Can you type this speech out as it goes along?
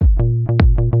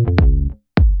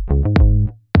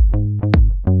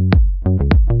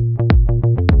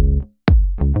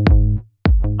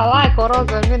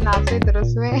नाम से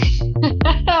दुरुस्त में.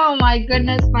 Oh my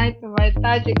goodness, my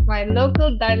Tajik, my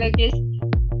local dialect is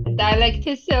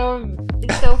so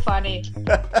funny.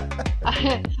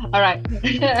 All right. Oh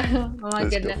my Let's go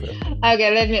goodness. for it. Okay,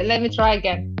 let me try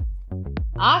again.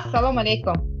 Assalamu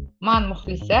alaikum. Man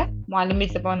مخلصة معلمة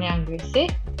زبان انگلیسی.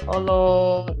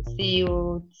 Olo see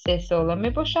you سه ساله می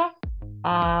باشه.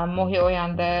 ماهی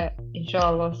آینده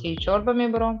انشاءالله 34 به می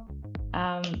برم.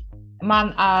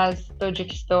 من از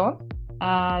تاجیکستان.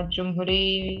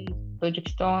 جمهوری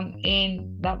تاجیکستان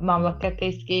این مملکتی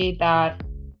است که در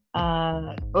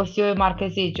آسیای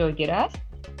مرکزی جایگیر است.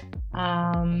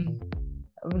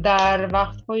 در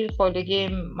وقت‌های خالگی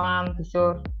من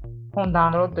بسیار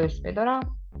خوندن رو دوست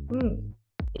می‌دارم.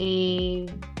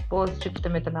 باز چی گفته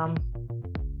میتونم؟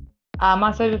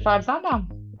 من صاحب فرزندم.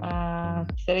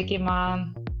 پسری که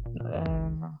من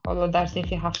حالا در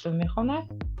صنف هفتم میخونه،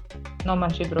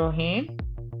 نامش ابراهیم،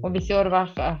 و بسیار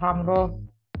وقت همراه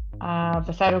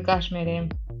به سر و کش میریم.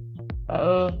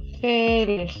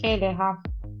 خیلی خیلی هم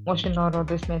ماشینا رو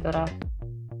دوست می‌داره.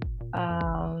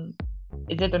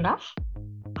 Is it enough?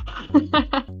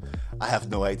 I have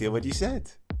no idea what you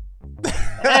said.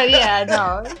 Yeah, no.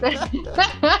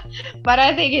 But I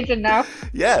think it's enough.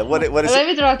 Yeah, what is Let it?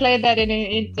 me translate that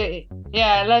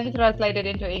let me translate it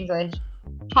into English.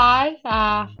 Hi,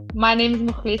 my name is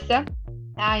Mukhlisa.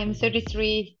 I am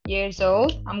 33 years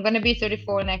old. I'm gonna be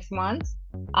 34 next month.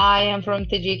 I am from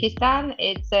Tajikistan.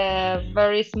 It's a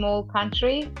very small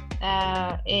country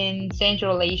in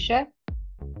Central Asia,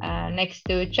 next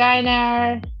to China.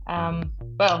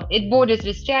 Well, it borders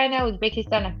with China,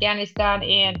 Uzbekistan, Afghanistan,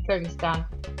 and Kyrgyzstan.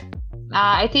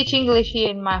 I teach English here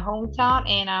in my hometown,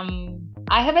 and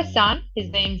I have a son. His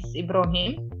name's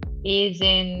Ibrahim. He's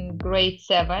in grade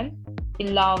 7. He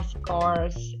loves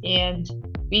cars, and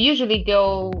we usually go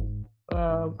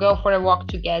for a walk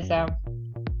together.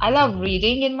 I love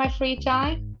reading in my free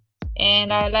time, and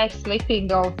I like sleeping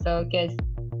also, because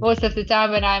most of the time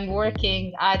when I'm working,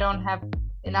 I don't have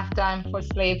enough time for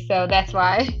sleep, so that's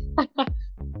why.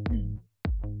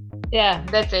 Yeah,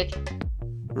 that's it.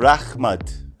 Rahmat.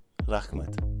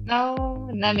 No,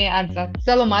 nami arza.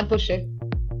 Selamat boşe.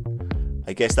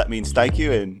 I guess that means thank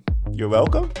you and you're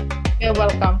welcome. You're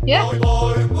welcome. Yeah.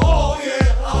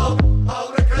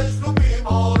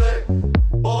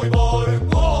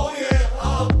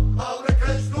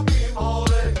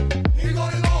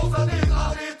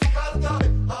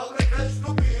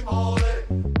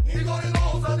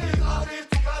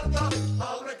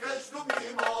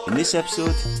 In this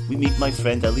episode, we meet my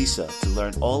friend Elisa to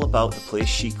learn all about the place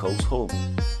she calls home.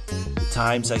 The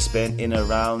times I spent in and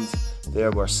around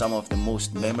there were some of the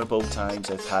most memorable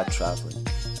times I've had travelling.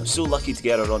 I'm so lucky to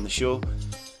get her on the show,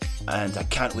 and I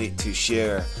can't wait to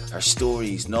share her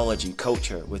stories, knowledge and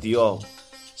culture with you all.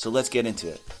 So let's get into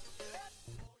it.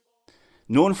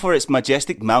 Known for its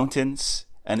majestic mountains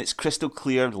and its crystal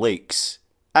clear lakes,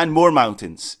 and more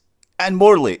mountains, and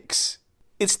more lakes,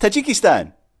 it's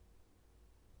Tajikistan.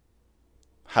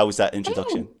 How was that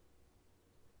introduction?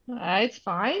 It's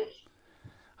fine.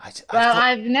 Well,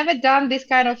 I've never done this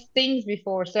kind of things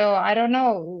before, so I don't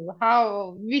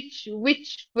know which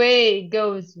way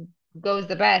goes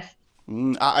the best.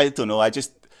 I don't know. I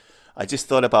just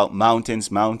thought about mountains,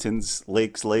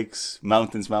 lakes,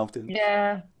 mountains.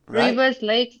 Yeah, Right? rivers,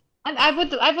 lakes, and I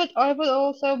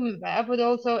would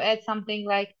also add something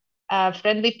like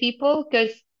friendly people,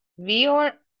 because we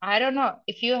are. I don't know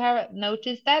if you have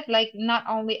noticed that, like not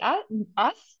only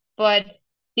us, but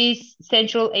these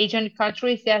Central Asian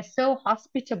countries, they are so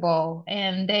hospitable,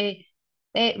 and they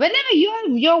whenever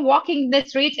you're walking the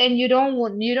streets and you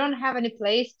don't have any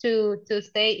place to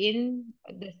stay in,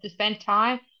 to spend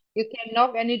time, you can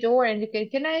knock any door and you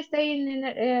can I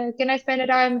stay can I spend a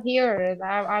time here?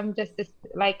 I'm just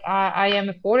like I am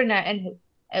a foreigner, and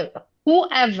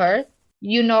whoever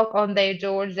you knock on their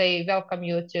doors, they welcome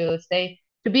you to stay,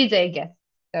 to be their guest.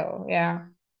 So yeah.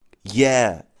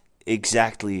 Yeah,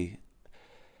 exactly.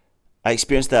 I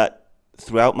experienced that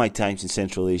throughout my times in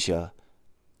Central Asia,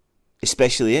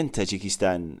 especially in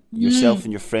Tajikistan. Yourself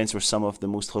and your friends were some of the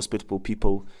most hospitable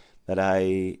people that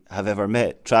I have ever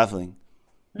met traveling.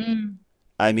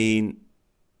 I mean,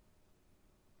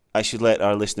 I should let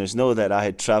our listeners know that I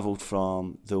had traveled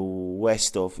from the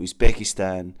west of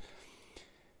Uzbekistan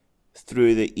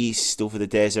through the east, over the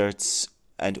deserts,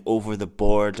 and over the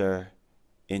border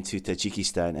into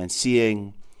Tajikistan, and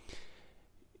seeing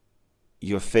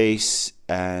your face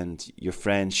and your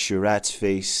friend Shurat's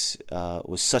face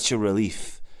was such a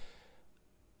relief,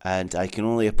 and I can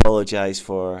only apologize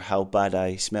for how bad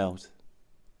I smelled.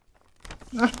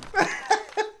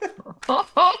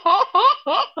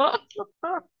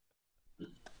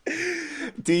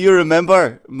 Do you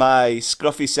remember my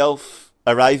scruffy self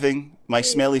arriving, my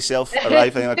smelly self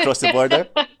arriving across the border?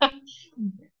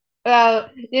 Well,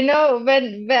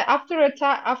 when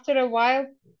after a while,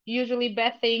 usually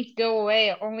bad things go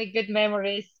away. Only good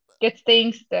memories, good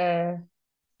things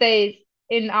stays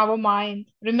in our mind,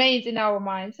 remains in our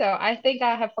mind. So I think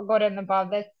I have forgotten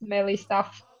about that smelly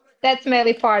stuff, that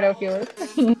smelly part of yours.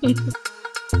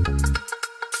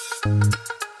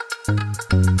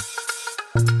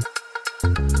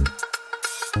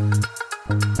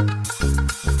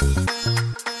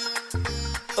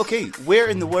 Okay, where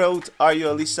in the world are you,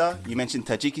 Elisa? You mentioned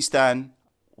Tajikistan.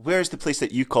 Where is the place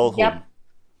that you call home? Yep.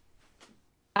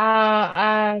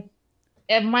 Uh,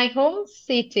 my home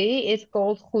city is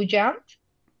called Khujand.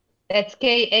 That's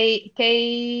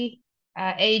Khujand,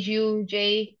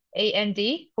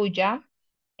 Khujand,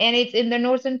 and it's in the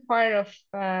northern part of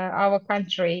our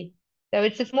country. So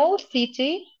it's a small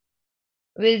city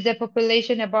with a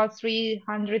population about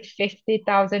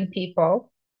 350,000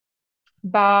 people,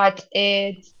 but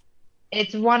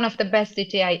it's one of the best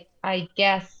city I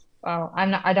guess. Well,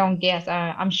 I don't guess.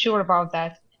 I'm sure about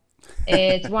that.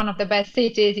 It's one of the best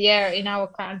cities here in our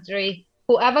country.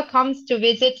 Whoever comes to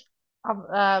visit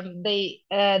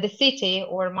the city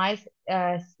or my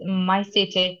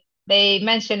city, they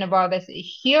mention about this.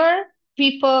 Here,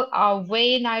 people are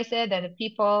way nicer than the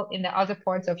people in the other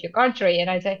parts of your country. And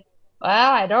I say,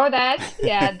 well, I know that.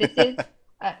 Yeah, this is,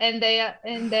 and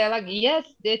they're like, yes,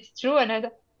 it's true. And I say,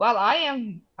 well, I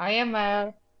am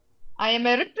a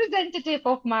representative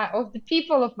of the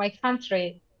people of my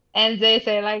country. And they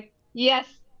say like, yes,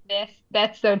 yes,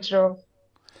 that's so true.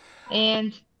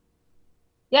 And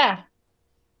yeah,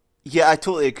 Yeah, I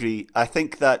totally agree. I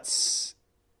think that's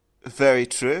very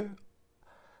true.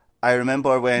 I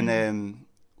remember when mm,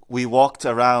 we walked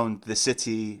around the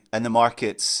city and the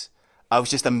markets, I was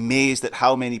just amazed at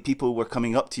how many people were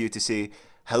coming up to you to say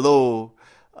hello,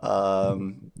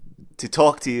 um, to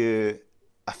talk to you.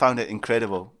 I found it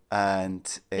incredible. And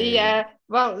yeah.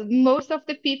 Well, most of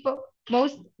the people,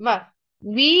 well,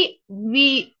 we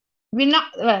we not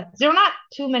there are not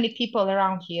too many people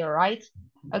around here, right?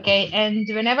 Okay, and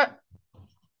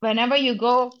whenever you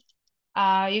go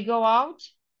out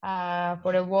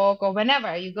for a walk or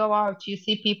whenever you go out, you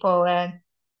see people, and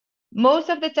most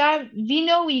of the time we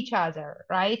know each other,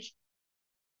 right?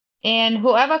 And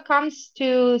whoever comes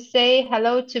to say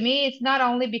hello to me, it's not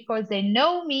only because they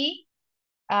know me,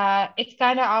 it's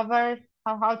kind of our,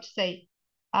 how to say,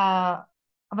 uh,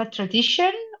 our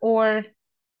tradition, or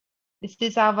this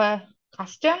is our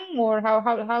custom, or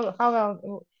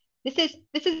this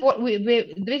is what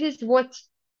this is what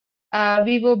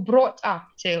we were brought up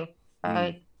to. Uh,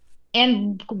 mm,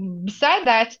 And beside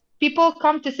that, people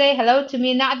come to say hello to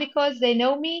me not because they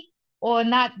know me or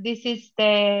not this is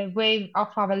the way of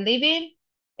our living.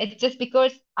 It's just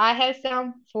because I have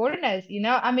some foreigners,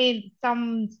 I mean,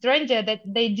 some stranger that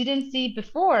they didn't see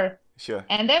before, sure.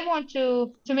 and they want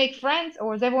to make friends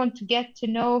or they want to get to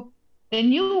know the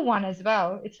new one as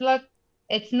well. It's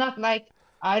not like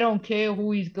I don't care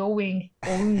who is going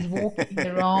or who is walking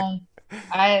around.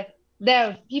 I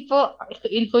The people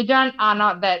in Fujian are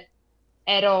not that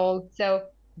at all. So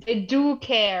they do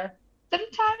care.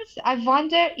 Sometimes I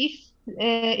wonder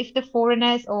if the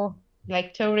foreigners or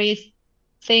like tourists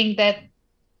think that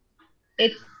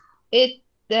it's it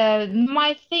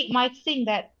might think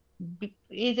that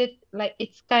is it like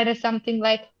it's kind of something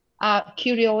like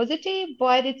curiosity,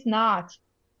 but it's not.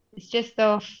 It's just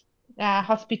of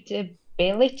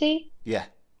hospitality. Yeah,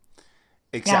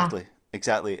 Yeah, exactly.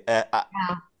 Exactly. yeah,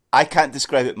 I can't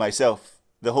describe it myself.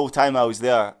 The whole time I was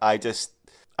there, I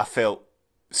felt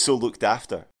so looked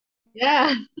after.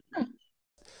 yeah.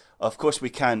 Of course, we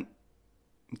can't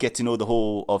get to know the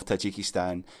whole of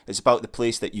Tajikistan. It's about the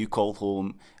place that you call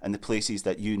home and the places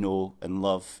that you know and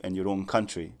love in your own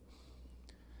country.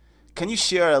 Can you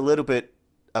share a little bit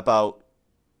about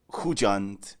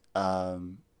Khujand,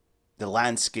 the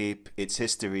landscape, its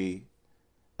history,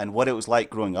 and what it was like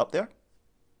growing up there?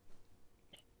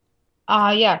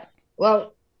 Yeah.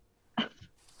 Well,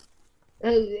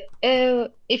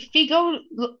 if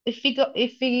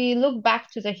we look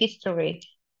back to the history,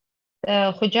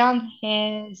 Khujand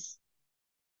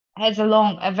has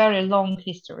a very long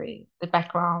history, the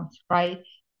background, right?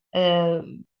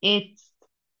 It's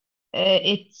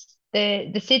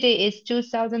the city is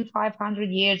 2,500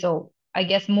 years old, I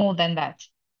guess more than that.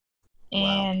 Wow.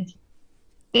 And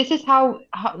this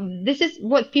is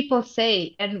what people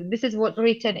say, and this is what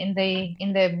written in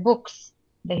the books,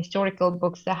 the historical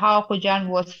books, the how Khujand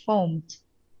was formed.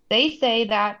 They say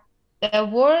that there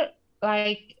were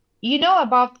like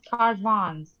about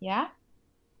caravans, yeah?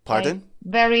 Like Pardon?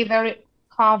 very, very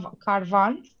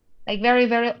caravans, like very,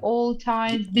 very old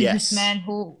times Yes. businessmen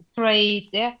who trade,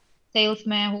 yeah,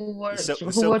 salesmen The who were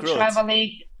Silk Road.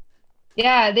 traveling,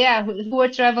 yeah, yeah, who were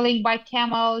traveling by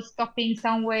camel, stopping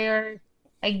somewhere,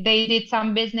 like they did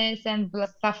some business and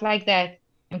stuff like that.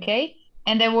 Okay,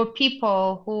 and there were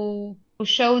people who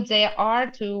showed their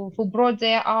art, who brought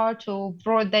their art, who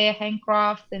brought their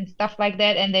handcrafts and stuff like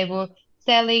that, and they were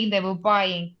selling, they were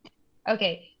buying.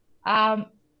 Okay. Um,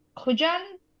 Hujan,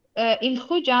 in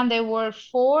Hujan, there were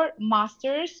four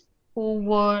masters who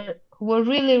were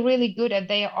really, really good at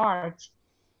their art.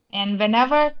 And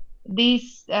whenever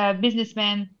these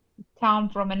businessmen come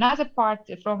from another part,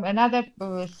 from another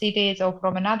cities or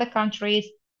from another countries,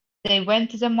 they went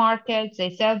to the market,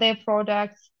 they sell their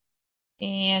products,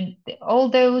 and all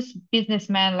those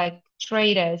businessmen like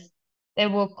traders they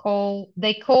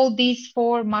call these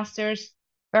four masters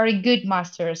very good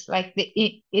masters, like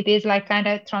it is like kind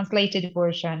of translated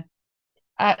version.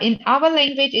 In our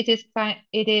language it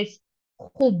is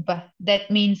hub,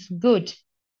 that means good.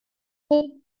 Hub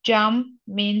jam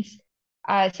means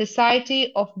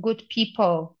society of good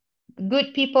people.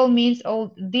 Good people means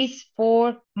all these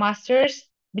four masters.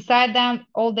 Beside them,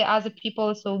 all the other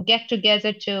people who get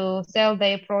together to sell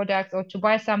their products or to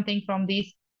buy something from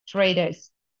these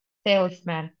traders,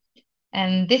 salesmen.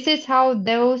 And this is how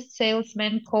those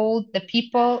salesmen called the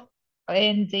people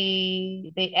in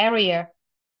the area,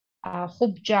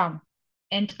 Hubjam.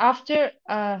 And after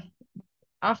a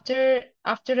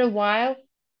while,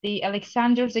 the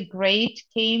Alexander the Great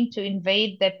came to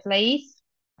invade the place.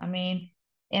 I mean,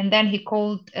 and then he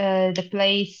called the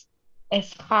place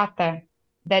Eskhata.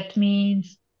 That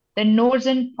means the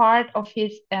northern part of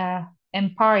his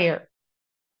empire.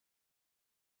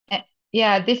 Uh,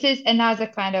 yeah, this is another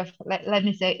kind of let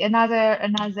me say another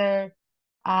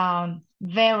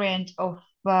variant of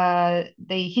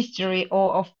the history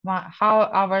or of how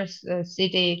our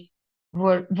city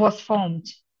was formed.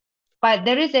 But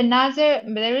there is another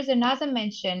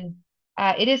mention.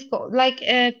 It is called like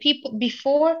people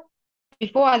before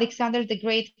Alexander the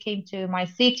Great came to my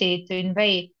city to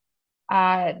invade.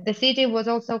 The city was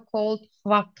also called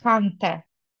Vakante.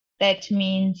 That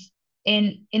means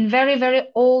in very very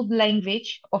old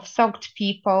language of Sokt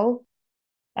people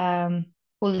um,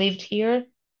 who lived here.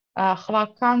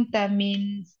 Vakante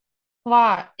means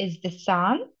Hva is the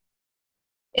sun.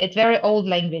 It's very old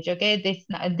language. Okay,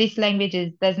 this language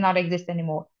does not exist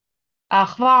anymore.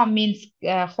 Hua means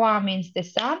the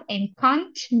sun, and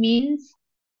Kant means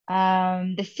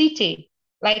the city,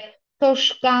 like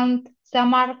Toshkent,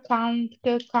 Samarkand,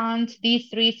 Kirkand, these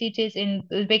three cities in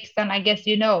Uzbekistan, I guess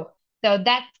you know. So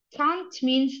that Kant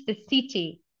means the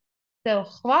city. So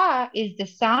Hua is the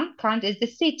sun, Kant is the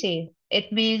city.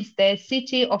 It means the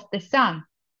city of the sun.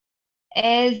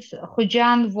 As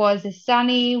Hujan was a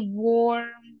sunny, warm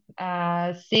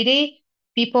city,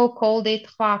 people called it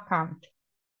Huakant.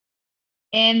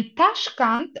 And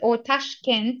Tashkent or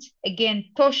Tashkent, again,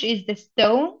 Tosh is the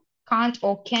stone, Kant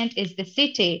or Kent is the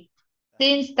city.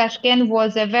 Since Tashkent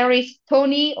was a very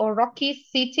stony or rocky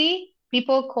city,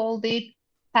 people called it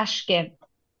Tashkent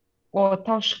or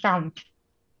Toshkent.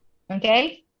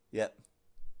 Okay? Yep.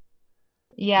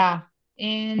 Yeah.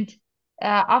 And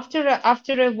after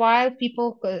a while,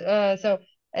 people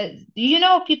you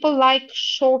know people like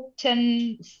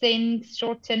shorten things,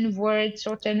 shorten words,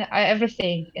 shorten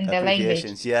everything in their language.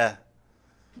 Abbreviations. Yeah.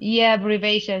 Yeah,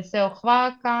 abbreviation. So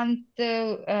Khwakant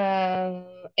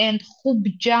and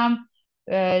Khubjam,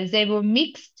 they were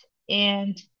mixed,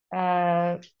 and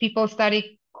people started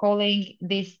calling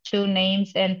these two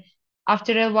names, and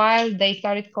after a while, they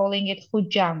started calling it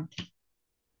Khujam.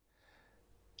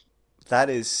 That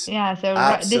is Yeah. So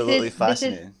absolutely this is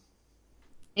fascinating.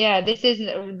 yeah this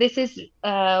is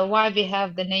why we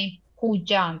have the name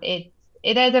Khujam.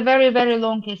 It has a very very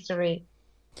long history.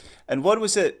 And what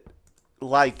was it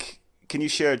like? Can you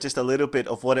share just a little bit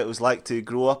of what it was like to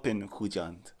grow up in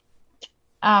Hujand?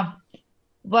 Um,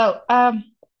 well,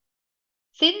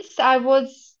 since I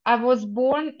was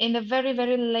born in a very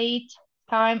very late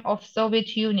time of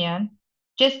Soviet Union,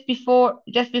 just before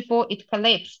it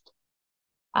collapsed.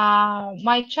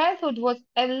 My childhood was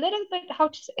a little bit how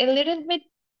to say, a little bit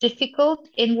difficult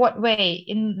in what way?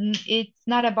 In it's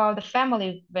not about the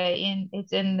family way.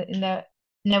 It's in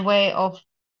a way of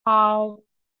how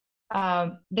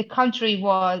the country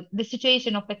was, the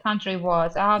situation of the country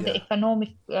was, how the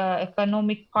Yeah.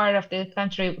 economic part of the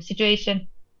country situation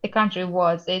the country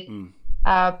was. Mm.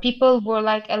 People were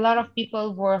like a lot of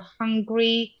people were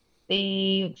hungry.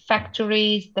 The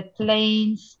factories, the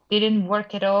planes didn't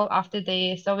work at all after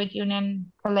the Soviet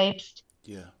Union collapsed.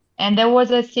 Yeah. And there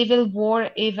was a civil war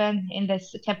even in the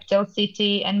capital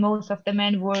city, and most of the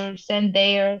men were sent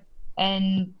there,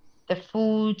 and the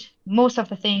food, most of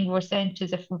the things were sent to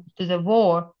the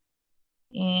war,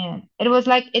 and it was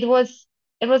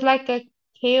like a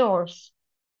chaos.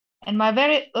 And my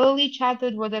very early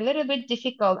childhood was a little bit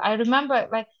difficult. I remember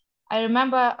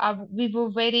we were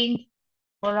waiting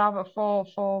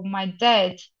for my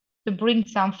dad to bring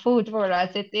some food for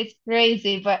us. It's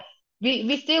crazy, but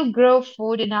we still grow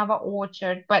food in our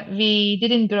orchard, but we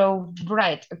didn't grow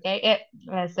bread. Okay,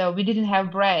 so we didn't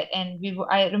have bread, and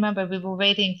I remember we were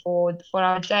waiting for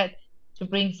our dad to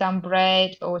bring some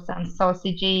bread or some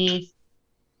sausages,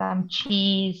 some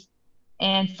cheese.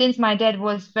 And since my dad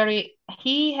was very,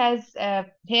 he has a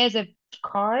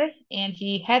car, and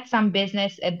he had some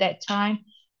business at that time.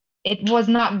 It was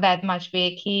not that much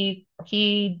big. He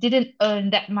didn't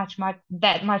earn that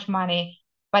much money,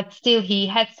 but still he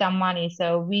had some money.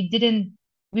 So we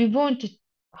weren't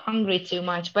hungry too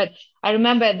much. But I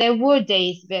remember there were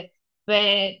days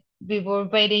where we were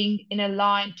waiting in a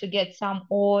line to get some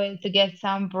oil, to get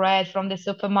some bread from the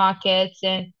supermarkets,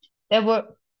 and there were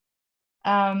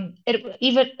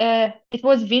it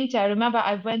was winter. I remember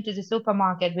I went to the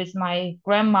supermarket with my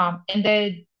grandma, and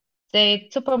the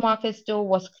supermarket store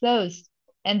was closed,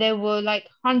 and there were like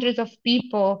hundreds of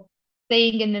people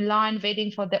staying in the line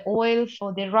waiting for the oil,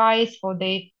 for the rice, for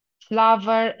the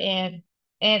flour, and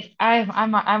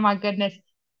my goodness,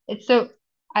 it's so,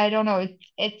 I don't know,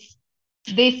 it's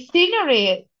the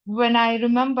scenery when I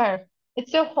remember,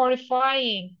 it's so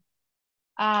horrifying.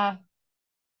 Uh,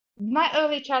 my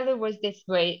early childhood was this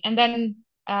way, and then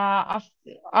and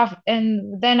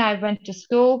then I went to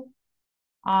school.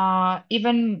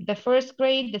 Even the first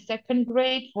grade, the second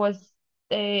grade was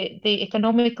the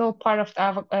economical part of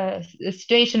our the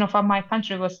situation of my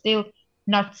country was still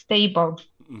not stable,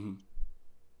 Hmm.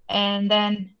 and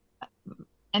then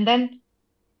and then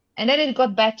and then it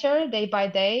got better day by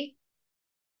day.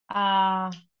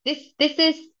 Uh, this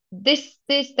is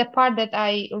the part that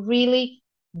I really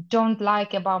don't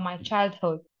like about my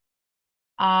childhood.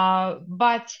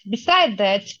 But beside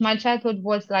that, my childhood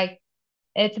was like,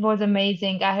 it was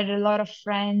amazing. I had a lot of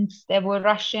friends. There were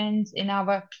Russians in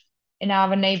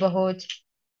our neighborhood.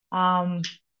 Um,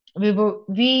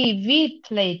 we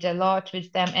played a lot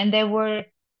with them, and there were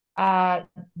uh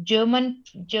German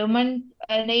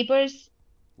neighbors.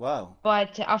 Wow.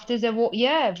 But after the war,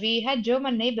 yeah, we had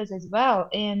German neighbors as well,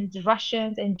 and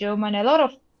Russians and German, a lot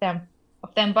of them.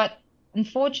 But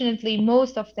unfortunately,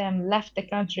 most of them left the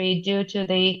country due to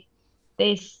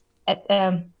this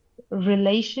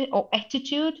relation or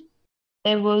attitude.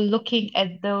 They were looking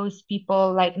at those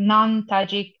people like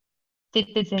non-Tajik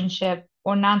citizenship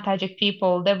or non-Tajik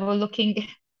people. They were looking,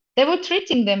 they were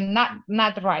treating them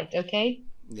not right, okay?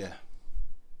 Yeah.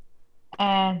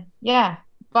 And yeah,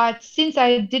 but since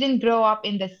I didn't grow up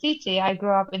in the city, I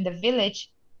grew up in the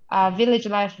village. Village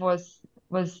life was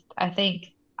I think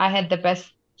I had the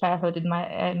best childhood in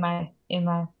my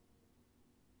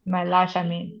life. I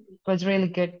mean, it was really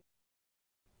good.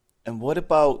 And what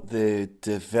about the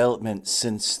development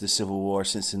since the Civil War,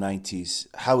 since the 90s?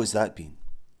 How has that been?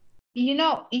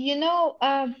 Yeah,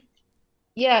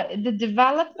 the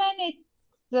development is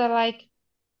like,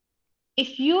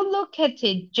 if you look at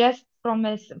it just from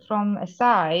a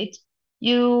side,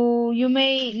 you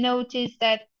may notice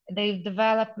that the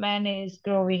development is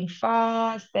growing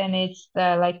fast, and it's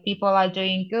like people are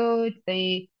doing good.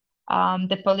 The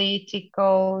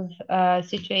political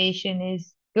situation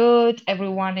is good.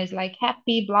 Everyone is like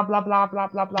happy, blah blah blah blah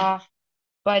blah blah.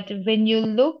 But when you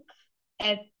look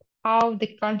at how the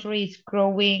country is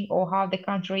growing or how the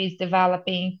country is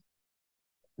developing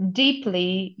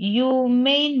deeply, you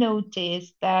may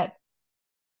notice that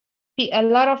a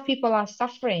lot of people are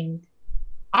suffering.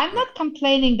 I'm Yeah. not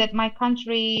complaining that my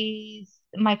country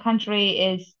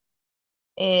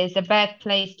is a bad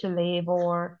place to live,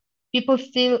 or people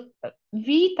still,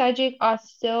 we Tajik are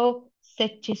so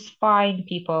satisfying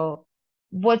people.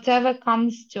 Whatever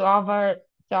comes to our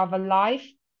life,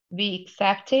 we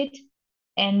accept it,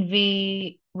 and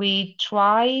we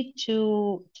try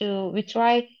we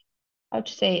try, how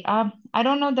to say, I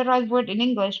don't know the right word in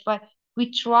English, but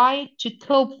we try to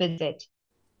cope with it.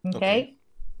 Okay. Okay.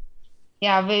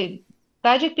 Yeah, we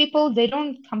Tajik people, they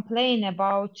don't complain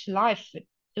about life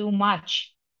too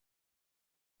much.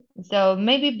 So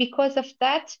maybe because of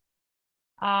that,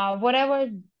 whatever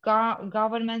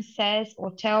government says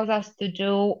or tells us to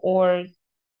do, or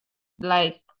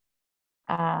like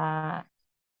uh,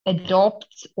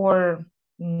 adopts or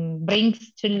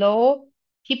brings to law,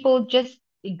 people just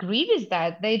agree with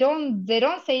that. They don't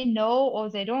say no, or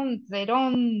they don't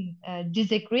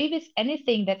disagree with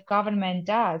anything that government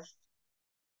does.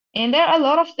 And there are a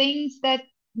lot of things that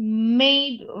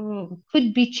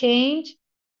could be changed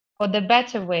for the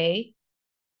better way,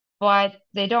 but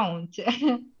they don't.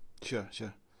 Sure,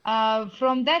 sure.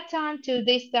 From that time to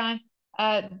this time,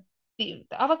 uh,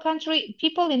 our country,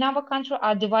 people in our country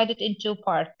are divided in two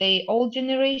parts, the old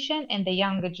generation and the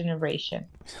younger generation.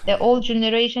 The old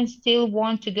generation still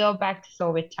want to go back to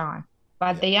Soviet time,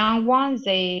 but Yeah. the young ones,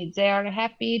 they are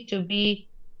happy to be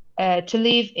to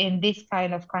live in this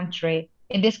kind of country,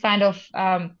 in this kind of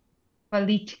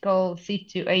political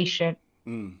situation.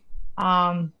 Mm.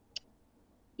 Um,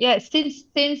 yeah, since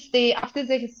the after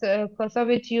the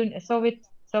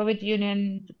Soviet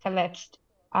Union collapsed,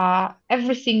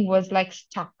 everything was like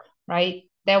stuck, right?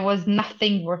 There was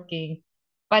nothing working,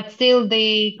 but still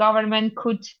the government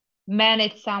could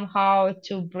manage somehow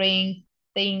to bring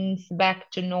things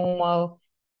back to normal.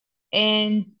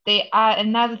 And they are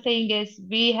another thing is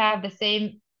we have the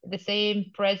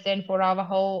same president for our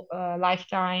whole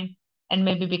lifetime, and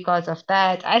maybe because of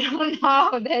that, I don't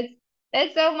know.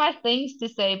 There's so much things to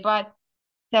say, but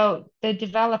so the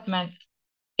development,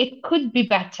 it could be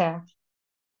better,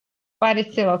 but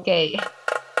it's still okay.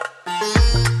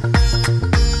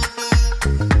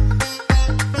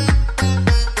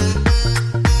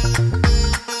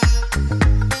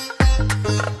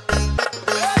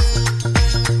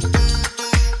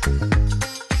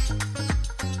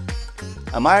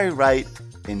 Am I right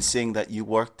in saying that you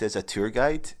worked as a tour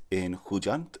guide in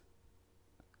Hujant?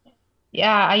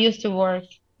 Yeah, I used to work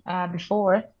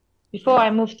before Yeah.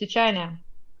 I moved to China.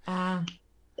 Uh,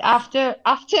 after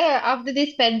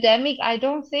this pandemic, I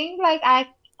don't think like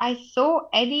I saw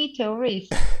any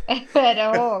tourists at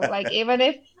all. Like even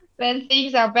if when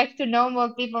things are back to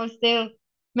normal, people still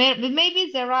maybe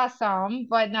there are some,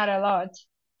 but not a lot.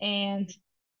 And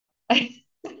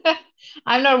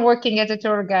I'm not working as a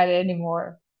tour guide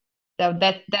anymore. So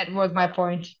that was my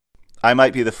point. I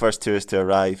might be the first tourist to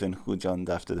arrive in Hujand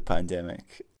after the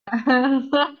pandemic.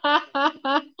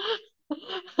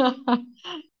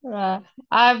 Right.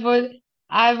 I would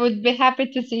I would be happy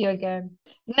to see you again.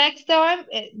 Next time,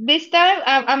 this time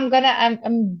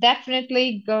I'm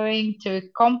definitely going to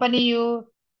accompany you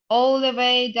all the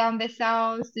way down the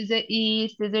south to the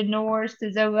east, to the north, to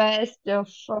the west of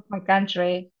my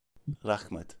country.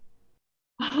 Rahmat.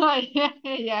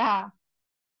 Yeah.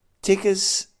 Take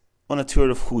us on a tour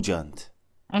of Hujand.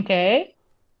 Okay.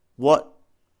 What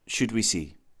should we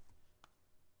see?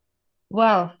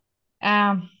 Well,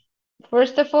 um,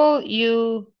 first of all,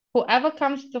 whoever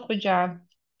comes to Hujab,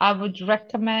 I would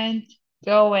recommend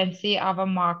go and see our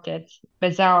markets,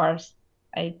 bazaars,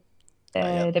 like Ah,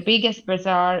 yeah. the biggest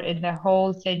bazaar in the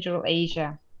whole Central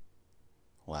Asia.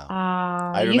 Wow.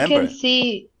 I You remember can it.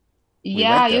 see, We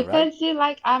yeah, went there, you right? can see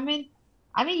like I mean,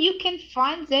 you can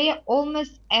find there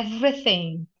almost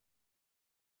everything.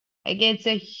 Like it's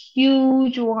a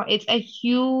huge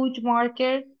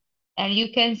market, and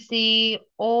you can see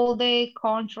all the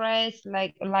contrasts,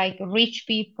 like rich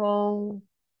people,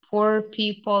 poor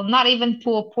people, not even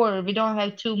poor. We don't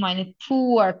have too many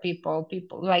poor people,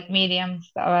 people like medium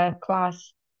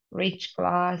class, rich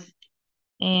class,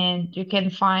 and you can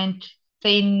find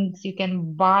things, you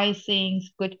can buy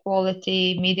things, good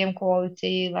quality, medium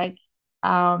quality, like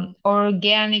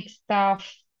organic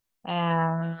stuff,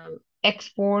 uh,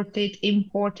 exported,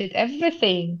 imported,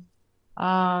 everything.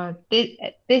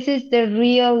 This is the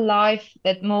real life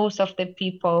that most of the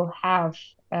people have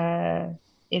uh,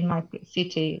 in my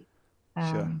city.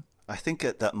 Sure. Um, I think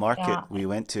at that market yeah, we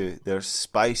went to, there's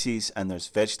spices and there's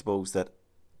vegetables that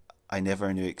I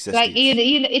never knew like existed.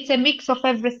 it's a mix of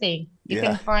everything. You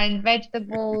Yeah. can find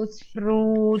vegetables,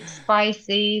 fruits,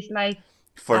 spices, like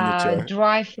Furniture.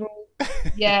 dry fruit,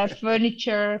 yeah,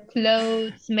 furniture,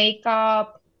 clothes,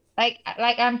 makeup. Like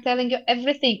I'm telling you,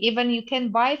 everything. Even you can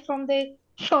buy from the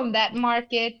from that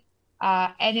market,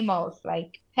 animals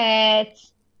like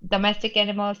pets, domestic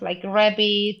animals like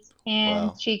rabbits, Wow.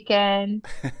 hens, chicken.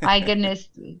 My goodness,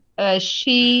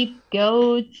 sheep,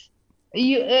 goats.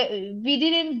 We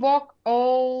didn't walk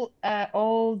all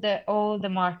the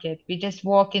market. We just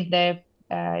walk in the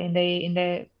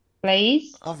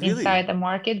place Oh, really? inside the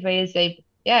market where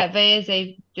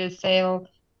they just sell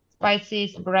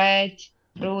spices, bread,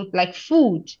 fruit, like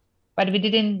food. But we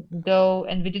didn't go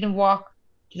and we didn't walk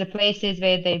to the places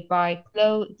where they buy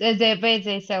clothes, where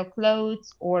they sell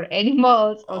clothes or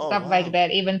animals or Oh, stuff like wow.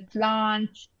 that, even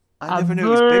plants, I never knew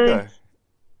it was bigger. birds.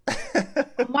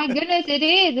 Oh my goodness, it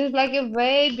is. It's like a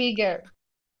way bigger.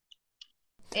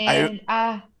 I And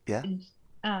yeah.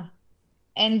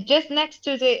 And just next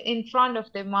to in front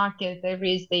of the market, there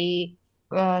is the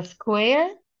square,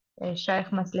 Sheikh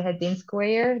Maslahaddin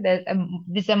Square.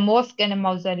 There's a mosque and a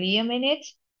mausoleum in it.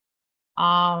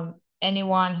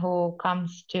 Anyone who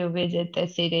comes to visit the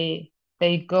city,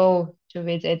 they go to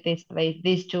visit this place,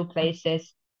 these two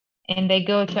places, and they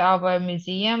go to our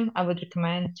museum. I would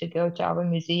recommend to go to our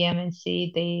museum and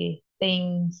see the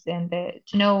things and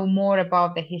to know more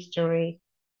about the history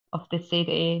of the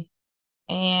city.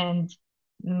 And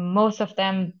most of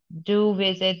them do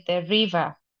visit the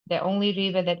river, the only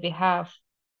river that we have,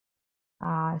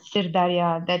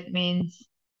 Sirdarya. That means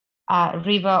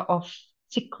river of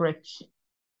secrets.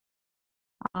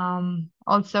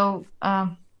 Also,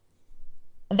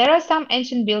 there are some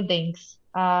ancient buildings.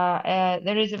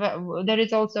 There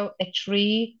is also a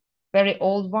tree, very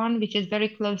old one, which is very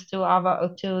close to our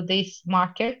to this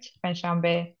market,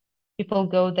 Penshambe. People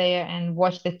go there and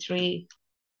watch the tree.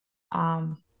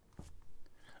 Um,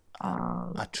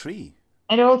 uh, A tree.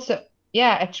 and also,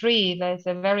 yeah, a tree. There's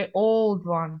a very old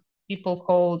one.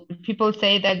 People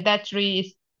say that that tree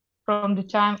is from the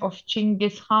time of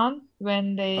Genghis Khan,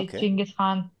 when the Okay. Genghis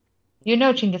Khan, you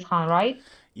know Genghis Khan, right?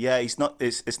 Yeah, he's not.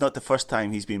 It's not the first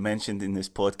time he's been mentioned in this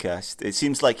podcast. It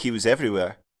seems like he was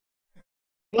everywhere.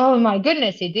 Oh my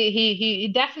goodness,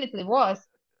 he definitely was.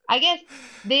 I guess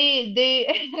the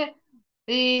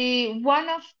the one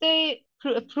of the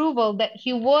approval that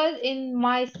he was in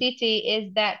my city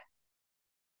is that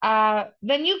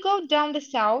when you go down the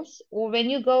south or when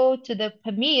you go to the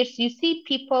Pamirs, you see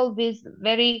people with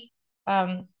very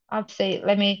I'd say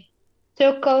let me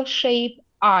circle shape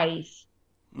eyes,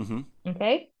 Mm-hmm.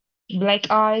 okay? Black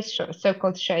eyes,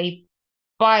 circle shape.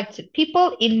 But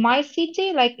people in my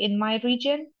city, like in my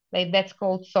region, like that's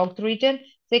called South region,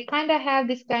 they kind of have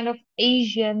this kind of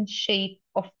Asian shape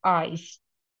of eyes.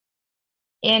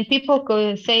 And people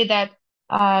could say that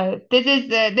this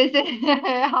is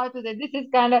how to say this is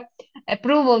kind of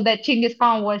approval that Genghis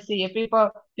Khan was here.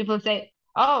 People say,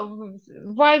 oh,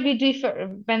 why we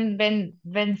differ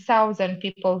when thousand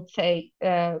people say,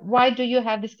 why do you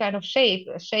have this kind of shape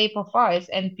of eyes?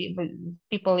 And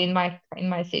people in my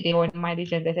city or in my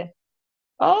region they say,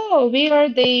 oh, we are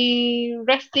the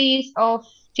resties of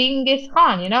Genghis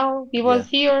Khan, you know, he Yeah. was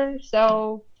here,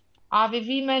 so our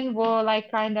women were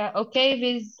like kind of okay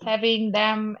with having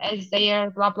them as their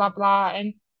blah blah blah,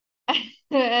 and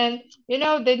and you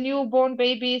know the newborn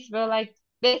babies were like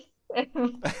this.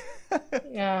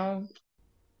 Yeah.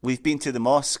 We've been to the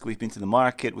mosque. We've been to the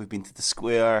market. We've been to the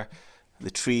square,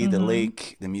 the tree, the Hmm.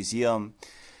 lake, the museum.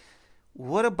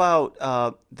 What about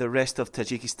the rest of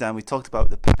Tajikistan? We talked about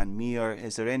the Panmir.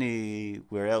 Is there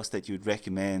anywhere else that you'd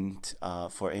recommend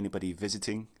for anybody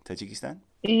visiting Tajikistan?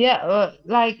 Yeah,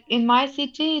 like in my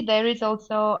city, there is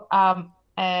also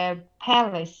a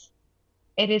palace.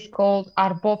 It is called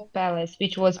Arbob Palace,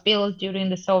 which was built during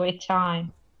the Soviet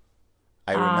time.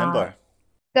 I Uh, remember.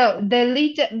 so the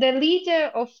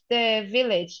leader of the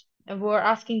village were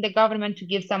asking the government to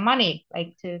give some money,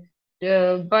 like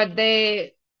but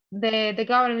the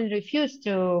government refused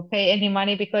to pay any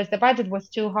money because the budget was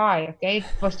too high. Okay,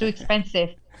 it was too expensive.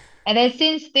 And then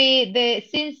since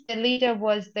the leader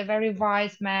was the very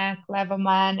wise man, clever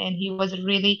man, and he was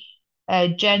really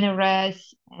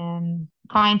generous and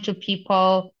kind to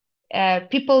people,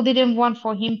 people didn't want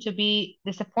for him to be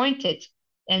disappointed,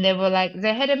 and they were like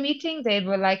they had a meeting. They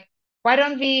were like, why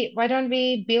don't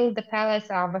we build the palace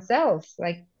ourselves,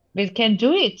 like we can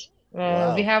do it. We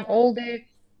Wow. have all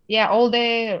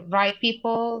the right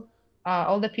people,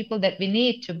 all the people that we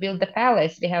need to build the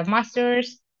palace. We have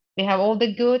masters, we have all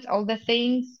the goods, all the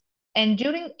things. And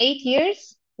during 8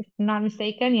 years, if I'm not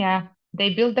mistaken, yeah,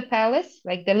 they built the palace,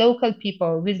 like the local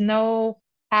people with no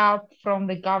help from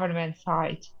the government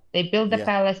side. They built the Yeah.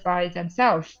 palace by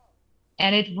themselves,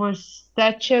 and it was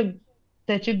such a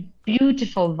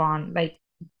beautiful one, like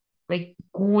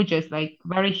gorgeous, like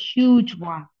very huge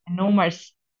one,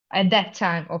 enormous at that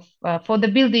time of for the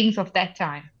buildings of that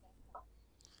time.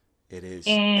 It is.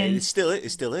 It And still. It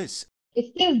still is. it's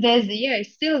still there, yeah,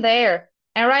 it's still there.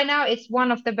 And right now it's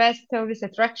one of the best tourist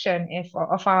attraction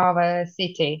of our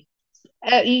city.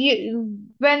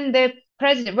 When the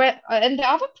president, and the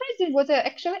other president was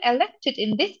actually elected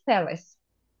in this palace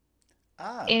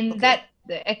Ah. in Okay. that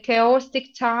a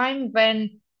chaotic time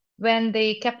when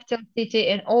the capital city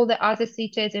and all the other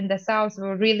cities in the south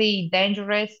were really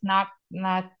dangerous, not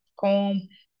calm.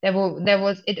 There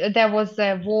was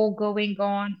a war going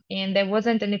on, and there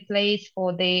wasn't any place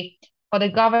for the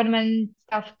government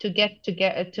staff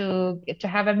to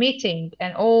have a meeting,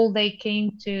 and all they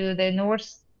came to the north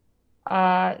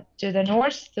to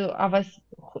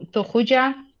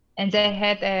Khuja, and they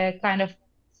had a kind of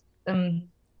um,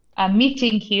 a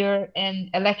meeting here and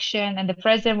election, and the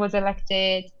president was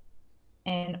elected,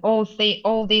 and all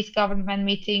these government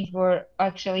meetings were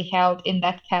actually held in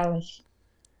that palace.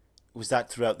 Was that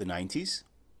throughout the 90s?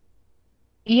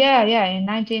 Yeah, yeah, in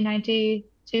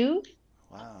 1992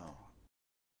 Wow.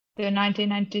 to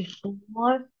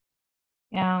 1994.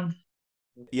 Yeah,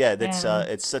 Yeah, that's and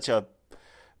it's such a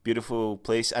beautiful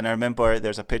place. And I remember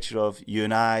there's a picture of you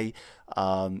and I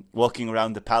walking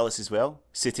around the palace as well,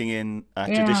 sitting in a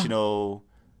yeah, traditional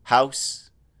house.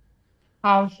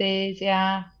 houses,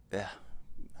 yeah. Yeah,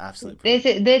 absolutely This,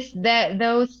 brilliant. that,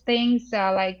 those things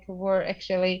like were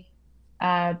actually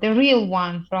the real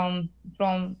one from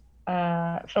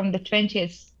the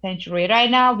 20th century. Right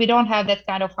now, we don't have that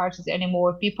kind of houses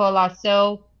anymore. People are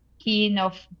so keen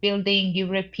of building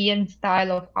European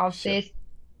style of Sure. houses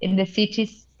in the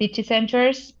city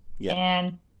centers, Yeah.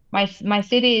 and my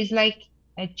city is like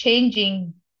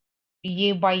changing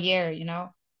year by year, you know.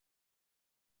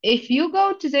 If you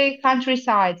go to the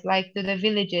countryside, like to the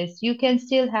villages, you can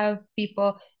still have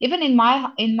people. Even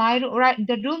right,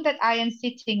 the room that I am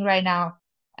sitting right now,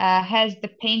 has the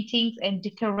paintings and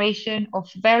decoration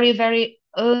of very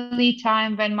early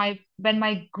time when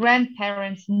my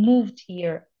grandparents moved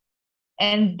here,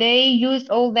 and they used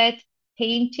all that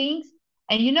paintings.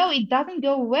 And you know, it doesn't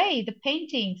go away. The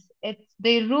paintings,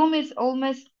 the room is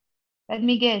almost. Let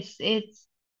me guess. It's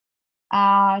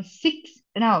six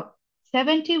no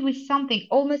 70 with something,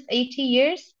 almost 80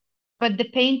 years, but the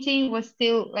painting was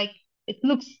still like, it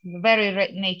looks very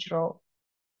natural.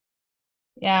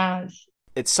 Yeah.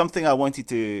 It's something I wanted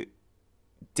to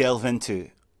delve into.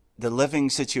 The living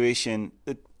situation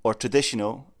or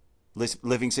traditional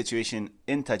living situation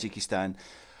in Tajikistan,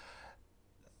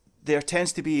 there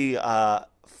tends to be a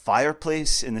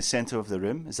fireplace in the center of the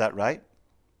room. Is that right?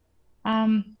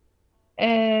 um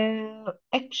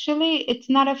Actually, it's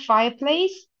not a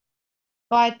fireplace,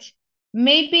 but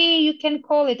maybe you can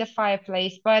call it a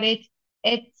fireplace, but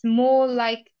it's more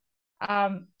like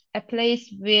a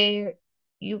place where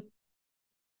you.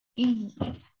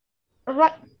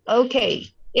 Right. Okay.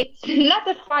 It's not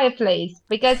a fireplace,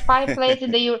 because fireplace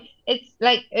in the it's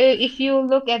like, if you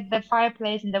look at the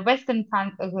fireplace in the Western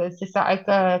countries,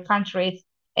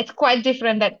 it's quite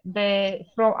different that the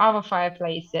from our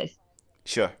fireplaces.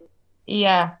 Sure.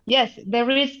 Yeah. Yes, there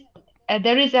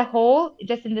is a hole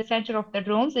just in the center of the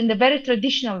rooms, in the very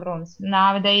traditional rooms.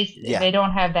 Nowadays Yeah. they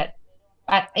don't have that.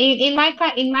 But in my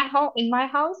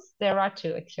house there are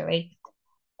two actually,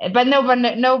 but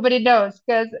nobody knows,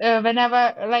 because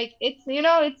whenever, like, it's, you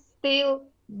know, it's still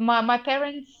my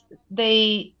parents,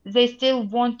 they still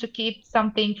want to keep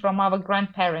something from our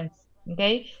grandparents.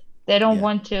 Okay, they don't Yeah.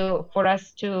 want to for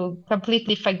us to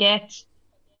completely forget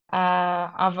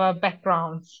our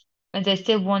backgrounds, and they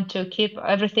still want to keep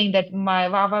everything that my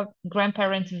our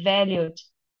grandparents valued,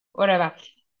 whatever.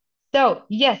 So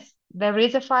yes, there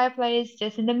is a fireplace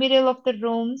just in the middle of the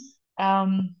rooms,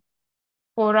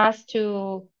 for us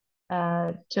to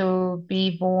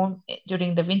be warm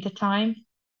during the winter time.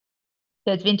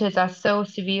 The winters are so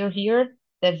severe here.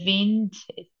 The wind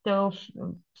is so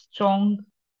strong,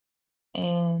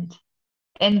 and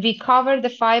we cover the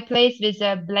fireplace with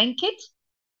a blanket.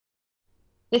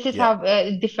 This is Yeah. how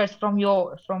it differs from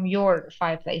your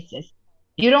fireplaces.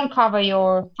 You don't cover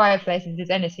your fireplaces with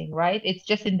anything, right? It's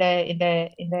just in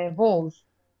the walls.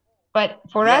 But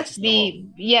for Yeah, us, just in the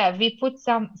wall. we put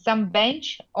some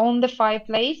bench on the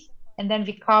fireplace, and then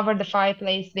we cover the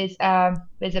fireplace with a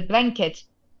blanket,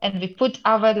 and we put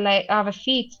our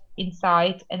feet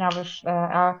inside,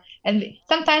 and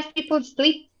sometimes people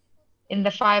sleep in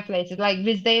the fireplaces, like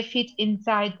with their feet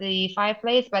inside the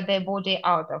fireplace, but their body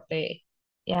out of the,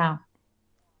 yeah.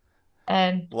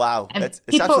 And Wow, and it's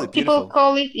absolutely people beautiful.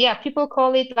 call it, yeah, people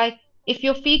call it like, if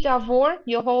your feet are warm,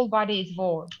 your whole body is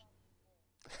warm.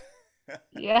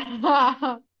 Yeah.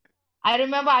 I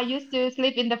remember I used to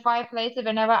sleep in the fireplace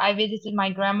whenever I visited my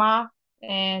grandma,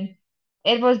 and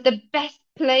it was the best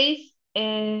place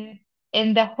in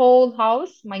the whole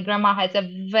house. My grandma has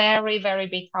a very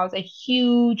big house, a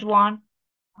huge one,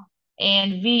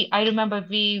 and I remember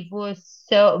we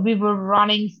were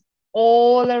running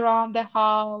all around the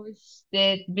house,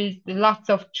 with lots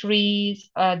of trees.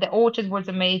 The orchard was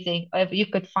amazing. You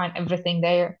could find everything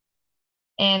there.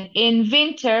 And in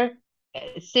winter,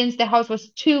 since the house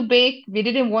was too big, we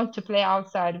didn't want to play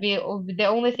outside. The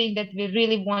only thing that we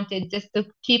really wanted just to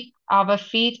keep our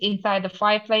feet inside the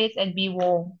fireplace and be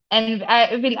warm. And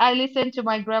I listened to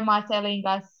my grandma telling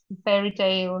us fairy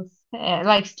tales,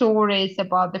 like stories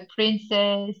about the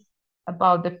princess,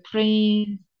 about the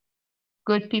prince,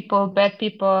 good people, bad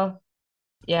people.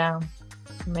 Yeah,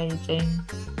 amazing.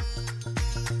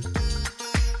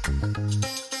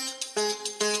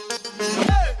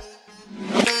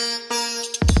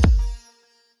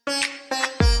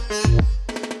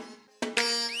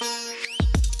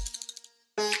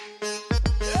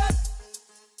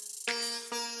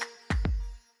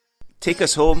 Take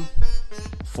us home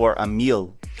for a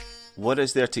meal. What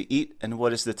is there to eat and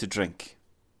what is there to drink?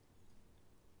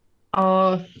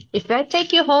 Oh, if I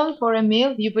take you home for a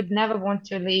meal, you would never want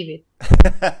to leave it.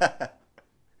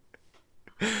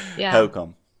 How Yeah.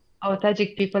 come? Oh,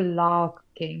 Tajik people love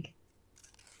cooking.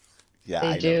 Yeah,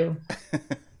 They I know. do.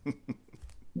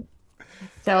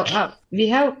 So we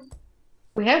have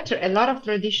a lot of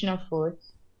traditional food.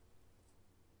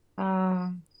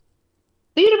 Um,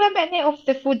 do you remember any of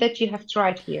the food that you have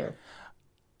tried here?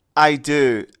 I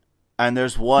do. And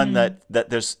there's one Mm, that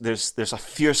there's a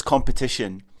fierce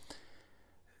competition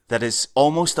that is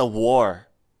almost a war.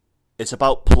 It's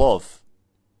about plov.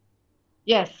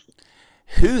 yes.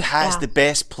 Who has Yeah. the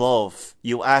best plov?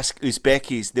 You ask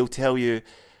Uzbekis, they'll tell you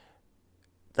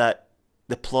that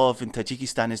the plov in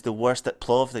Tajikistan is the worst at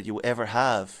plov that you'll ever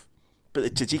have. But the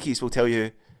Tajikis will tell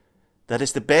you that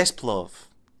it's the best plov.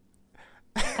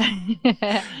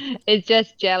 It's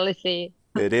just jealousy.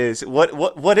 It is.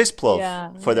 What is plov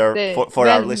Yeah. for their The for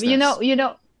our when listeners?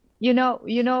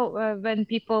 when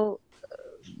people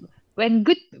when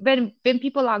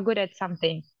people are good at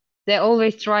something, they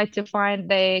always try to find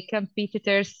the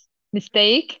competitor's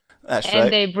mistake That's and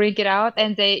right. they bring it out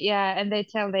and they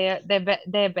tell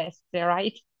their best,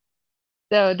 right?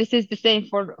 So this is the same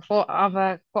for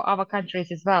other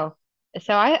countries as well.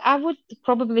 So I would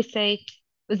probably say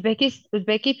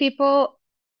Uzbeki people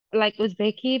like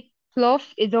Uzbeki plov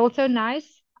is also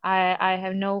nice. I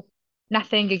have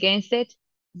nothing against it.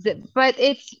 But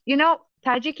it's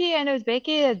Tajiki and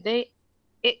Uzbeki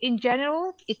in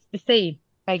general it's the same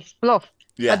like it's plov,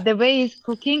 Yeah. but the way it's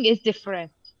cooking is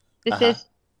different. Uh This huh. is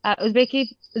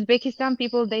Uzbekistan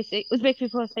people they say Uzbek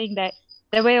people are saying that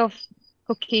the way of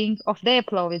cooking of their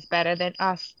plov is better than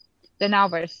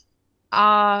ours.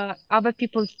 Other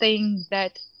people saying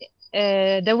that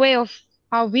the way of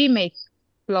how we make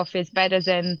plov is better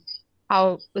than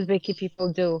how Uzbeki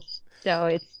people do. So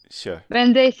it's Sure.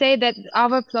 when they say that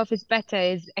our plov is better,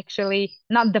 is actually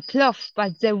not the plov,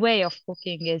 but the way of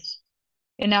cooking is,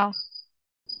 you know.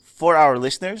 For our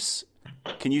listeners,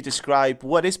 can you describe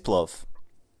what is plov?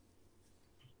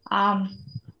 Um,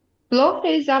 Plov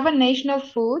is our national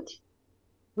food,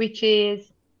 which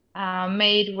is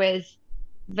made with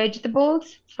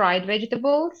fried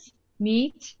vegetables,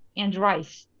 meat, and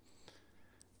rice.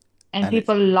 And And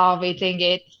people love eating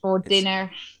it for it's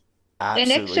dinner.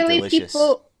 And absolutely actually,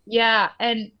 delicious. yeah,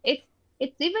 and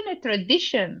it's even a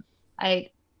tradition,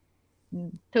 like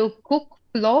to cook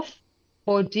plov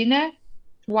for dinner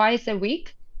twice a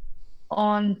week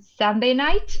on Sunday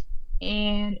night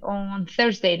and on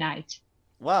Thursday night.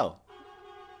 Wow.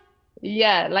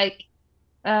 Yeah, like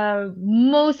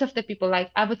most of the people,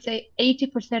 like I would say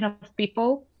 80% of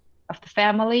people, of the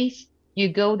families, you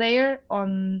go there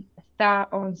on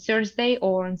Thursday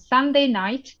or on Sunday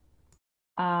night.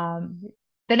 Um,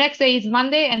 the next day is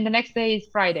Monday and the next day is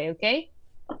Friday, okay?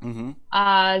 Mm-hmm.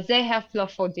 They have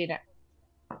plov for dinner.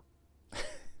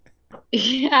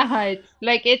 Yeah,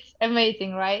 it's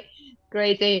amazing, right?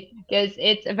 Great day because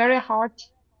it's a very hard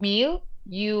meal.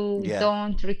 You Yeah.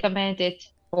 don't recommend it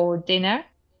for dinner,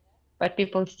 but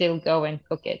people still go and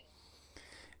cook it.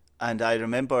 And I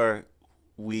remember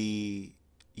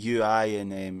you, I,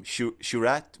 and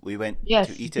Shurat, we went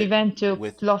to Yes, eat we it went to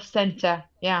with, Plov Center.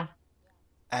 Yeah.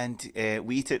 and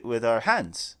we eat it with our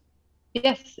hands.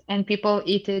 Yes, and people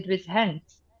eat it with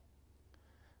hands.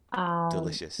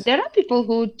 Delicious. There are people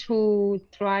who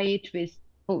try it with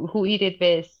who eat it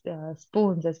with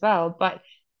spoons as well, but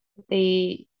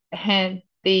the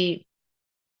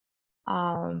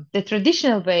the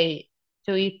traditional way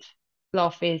to eat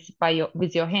plov is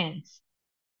with your hands.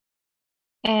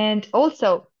 And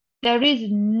also, there is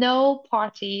no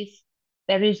parties.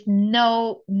 There is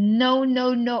no,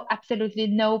 absolutely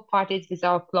no parties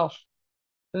without plov.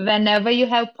 Whenever you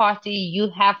have party, you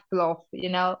have plov,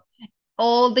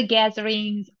 all the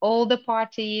gatherings, all the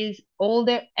parties, all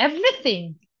the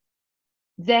everything.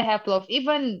 They have love.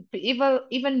 Even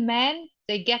men,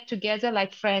 they get together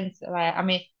like friends. Like, I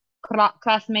mean,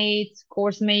 classmates,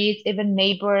 course mates, even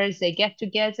neighbors. They get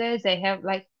together. They have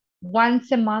like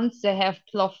once a month. They have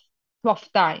plov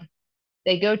time.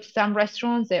 They go to some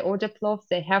restaurants. They order plov.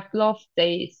 They have plov.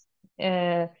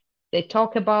 Uh they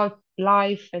talk about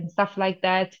life and stuff like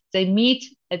that. They meet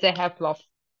and they have plov.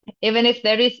 Even if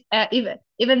there is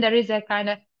even there is a kind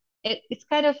of it's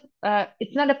kind of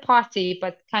it's not a party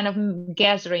but kind of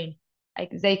gathering,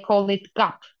 like they call it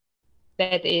gap,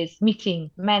 that is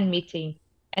meeting, man meeting,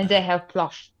 and they have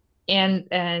plov and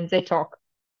they talk.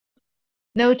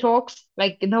 No talks,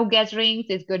 like no gatherings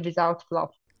is good without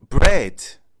plov. Bread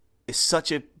is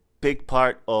such a big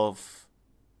part of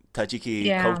Tajiki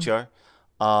Yeah. culture.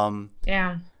 Um,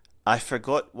 Yeah. I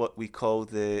forgot what we call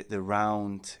the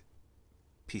round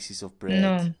pieces of bread.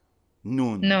 No.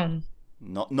 Noon, No.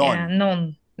 not Yeah. non,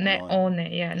 Non. Ne non.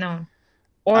 one. Yeah. No.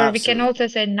 Or we can Absolutely. also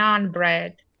say naan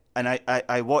bread. And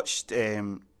I watched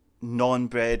non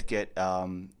bread get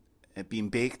being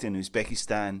baked in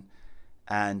Uzbekistan,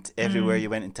 and everywhere Mm, you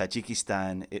went in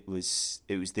Tajikistan, it was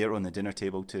there on the dinner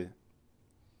table too.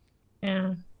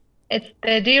 yeah. It's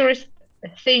the dearest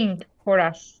thing for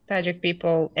us, Tajik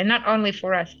people, and not only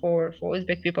for us, for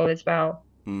Uzbek people as well.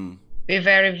 Mm, We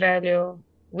very value.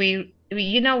 We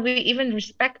even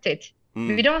respect it. We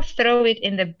mm. don't throw it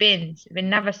in the bins. We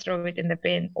never throw it in the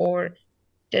bin or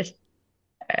just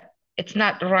it's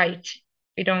not right.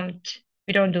 We don't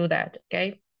we don't do that.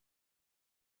 Okay.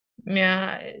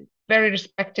 Yeah. Very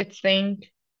respected thing.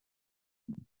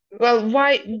 Well,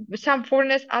 why some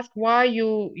foreigners ask why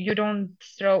you don't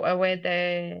throw away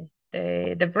the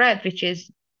bread which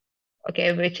is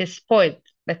okay, which is spoiled,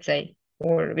 let's say,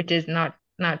 or which is not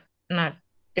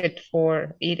good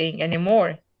for eating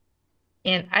anymore.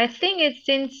 And I think it's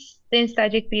since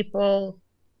Tajik people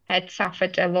had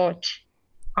suffered a lot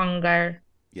hunger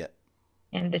Yeah,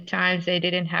 and the times they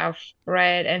didn't have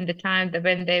bread and the time that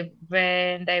when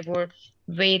they were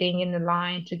waiting in the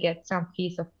line to get some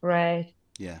piece of bread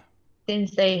yeah.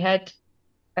 since they had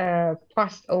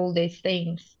past all these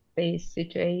things, this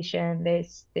situation,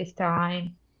 this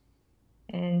time,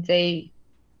 and they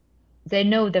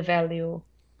know the value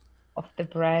of the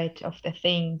bread, of the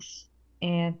things,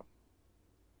 and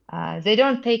they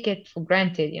don't take it for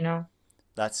granted, you know.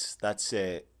 That's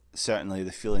certainly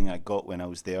the feeling I got when I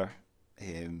was there.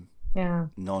 Um, Yeah,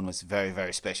 non was very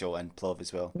very special, and plov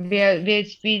as well. we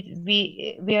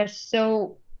are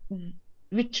so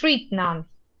we treat nuns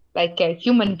like a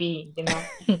human being, you know.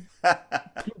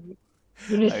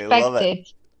 We I love respect it.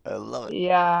 it. I love it.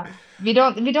 Yeah, we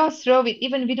don't throw it.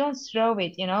 Even we don't throw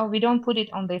it. You know, we don't put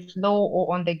it on the floor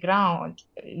or on the ground.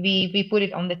 We put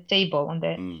it on the table, on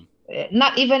the Mm,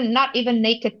 not even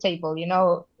naked table. You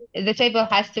know, the table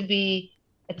has to be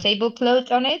a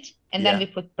tablecloth on it, and then yeah. we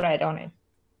put bread on it.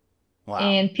 Wow.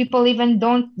 And people even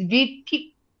don't.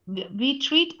 We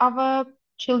treat our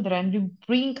children. We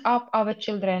bring up our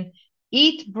children.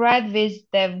 Eat bread with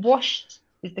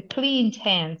the cleaned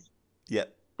hands. Yeah.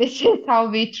 This is how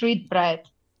we treat bread.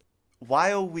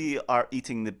 While we are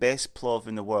eating the best plov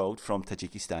in the world from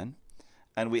Tajikistan,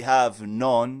 and we have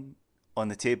non on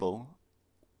the table,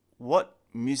 what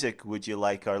music would you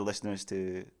like our listeners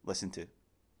to listen to?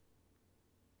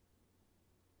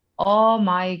 Oh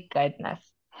my goodness.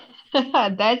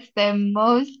 That's the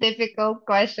most difficult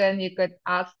question you could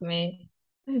ask me.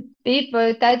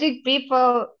 Tajik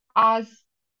people are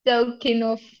so keen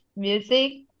of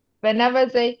music. Whenever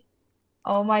they,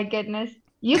 oh my goodness,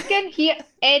 you can hear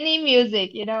any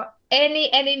music,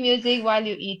 any music while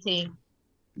you're eating.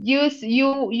 You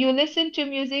listen to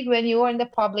music when you are in the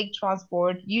public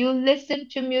transport. You listen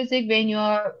to music when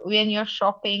you're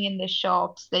shopping in the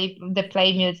shops. They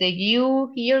play music.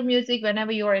 You hear music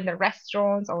whenever you are in the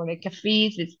restaurants or the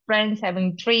cafes with friends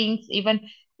having drinks. Even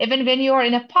when you are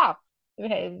in a pub,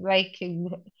 like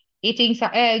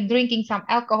drinking some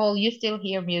alcohol, you still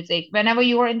hear music. Whenever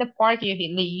you are in the park, you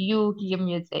hear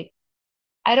music.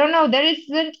 I don't know. There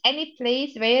isn't any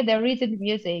place where there isn't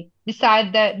music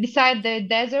beside the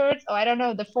deserts or I don't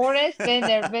know the forest when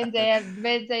they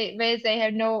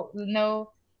have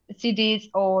no CDs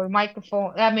or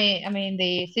microphone. I mean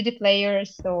the CD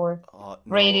players or No,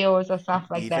 radios or stuff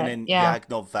like even that. in Yeah,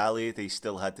 Yagnov Valley, they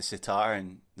still had the sitar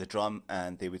and the drum,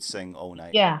 and they would sing all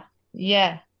night. yeah,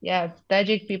 yeah, yeah.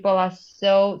 Tajik people are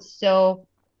so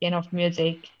of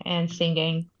music and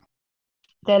singing.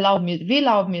 They love music. We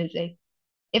love music.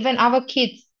 Even our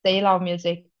kids, they love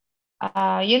music.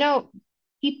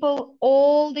 People,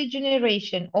 all the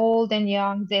generation, old and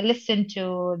young, they listen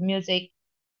to music,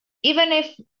 even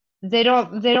if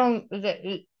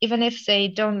even if they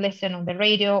don't listen on the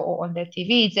radio or on the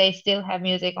TV, they still have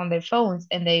music on their phones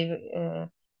and they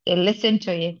listen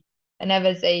to it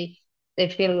whenever they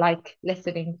feel like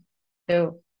listening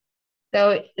to.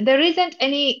 So there isn't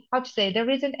any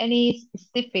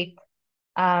specific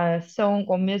song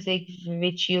or music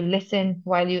which you listen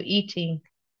while you're eating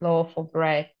loaf of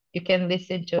bread. You can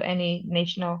listen to any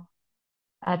national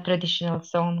traditional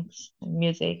songs and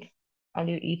music while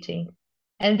you're eating.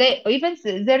 And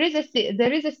there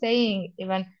is a saying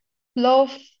even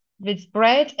loaf with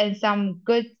bread and some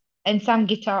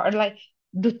guitar like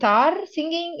dutar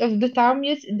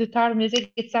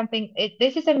music. It's something.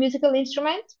 This is a musical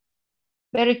instrument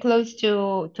very close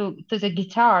to the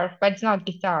guitar, but it's not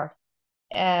guitar.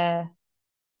 Uh,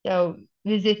 so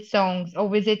visit songs or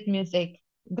visit music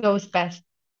goes best.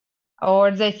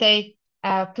 Or they say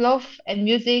plov and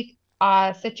music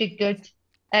are such a good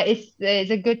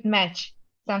is a good match,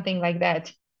 something like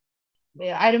that.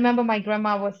 Yeah, I remember my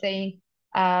grandma was saying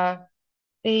uh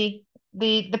the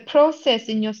the process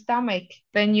in your stomach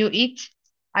when you eat.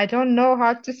 I don't know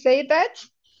how to say that.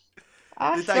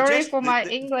 The Sorry for my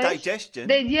the English. digestion.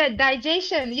 Yeah,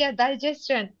 digestion. Yeah,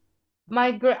 digestion.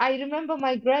 I remember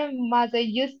my grandmother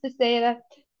used to say that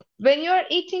when you're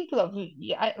eating plov,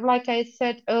 like I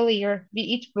said earlier, we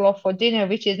eat plov for dinner,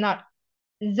 which is not,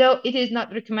 though it is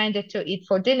not recommended to eat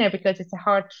for dinner because it's a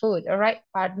hard food, all right,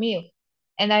 hard meal.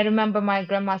 And I remember my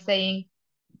grandma saying,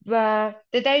 the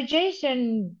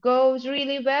digestion goes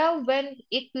really well when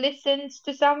it listens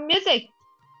to some music.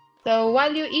 So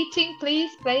while you're eating,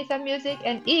 please play some music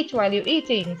and eat while you're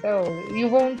eating. So you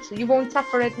won't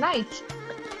suffer at night.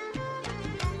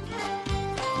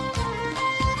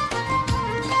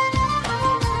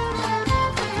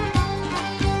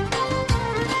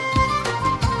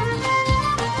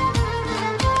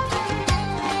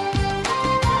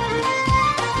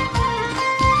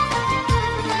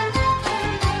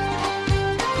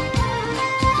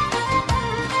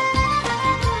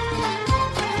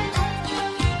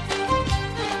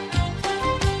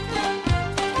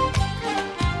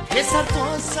 پسر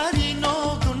تو سری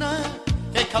نودونه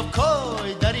اکاو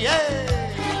کوی دریه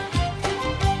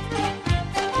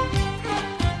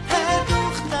هر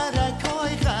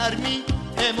دخترکای غرمی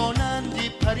همانندی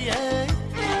پریه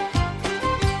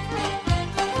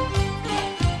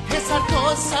پسر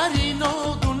تو سری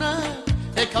نودونه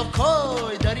اکاو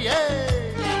کوی دریه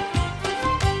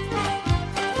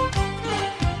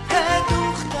هر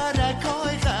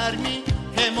دخترکای غرمی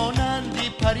همانندی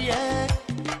پریه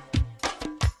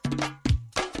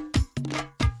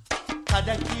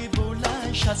قدکی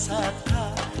بلند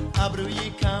شصدقه ابروی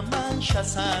کمن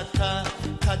شصدقه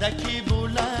قدکی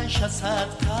بلند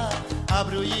شصدقه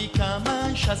ابروی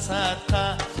کمن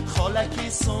شصدقه خالکی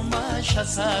سومه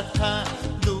شصدقه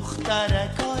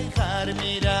دخترکای غر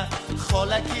میره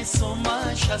خالکی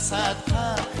سومه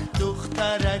شصدقه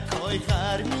دخترکای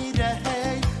غر میره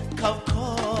هی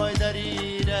کوکای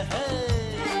دریره هی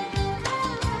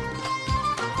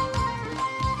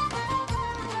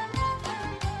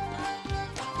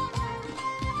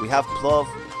We have plov,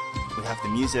 we have the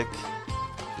music.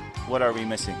 What are we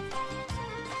missing?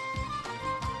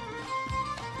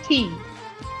 Tea.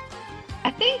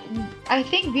 I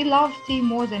think we love tea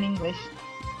more than English.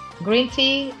 Green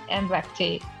tea and black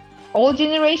tea. Old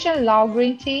generation love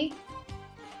green tea,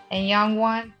 and young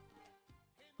one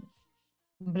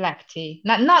black tea.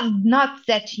 Not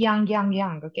that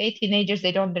young. Okay, teenagers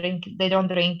they don't drink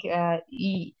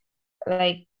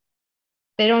like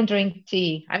they don't drink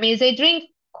tea. I mean, they drink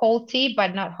cold tea,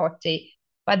 but not hot tea.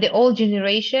 But the old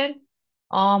generation,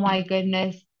 oh my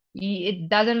goodness, it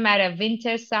doesn't matter,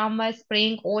 winter, summer,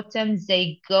 spring, autumn,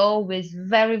 they go with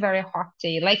very, very hot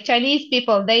tea. Like Chinese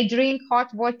people, they drink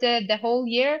hot water the whole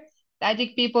year.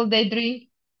 Tajik people, they drink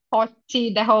hot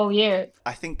tea the whole year.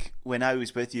 I think when I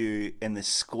was with you in the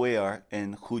square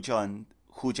in Hujand,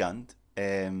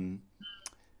 there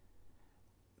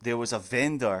was a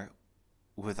vendor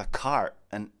with a cart,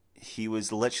 and he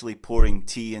was literally pouring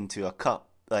tea into a cup,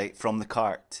 like from the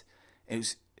cart. It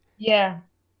was, Yeah,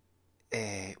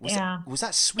 was it yeah. was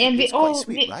that sweet? And It's we quite all,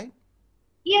 sweet, right?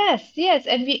 yes,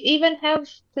 and we even have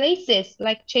places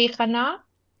like Cheikhana.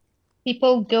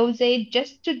 People go there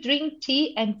just to drink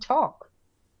tea and talk.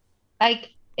 Like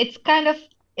it's kind of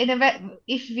in a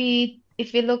if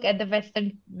we look at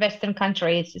the Western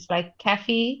countries, it's like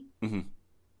cafe. Hmm.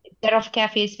 There are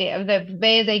cafes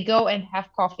where they go and have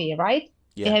coffee, right?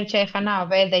 They Yeah, have chaykhana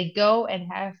where they go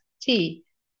and have tea.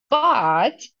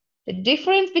 But the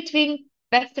difference between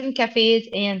Western cafes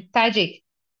and Tajik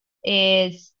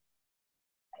is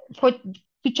for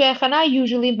to chaykhana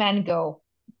usually men go.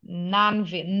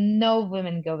 No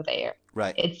women go there.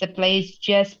 right. It's a place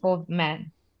just for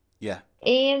men. Yeah,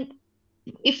 And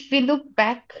if we look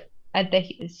back at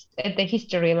the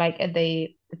history, like at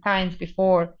the times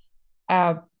before,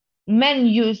 uh, men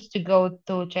used to go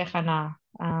to Cheikhana,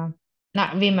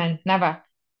 not women, never.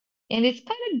 And it's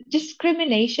kind of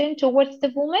discrimination towards the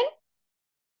woman.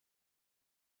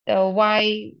 So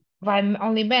why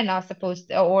only men are supposed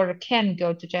to, or can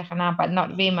go to Cheikhana, but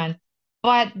not women?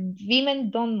 But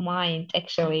women don't mind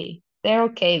actually. They're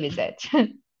okay with it.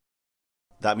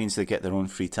 that means they get their own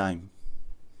free time.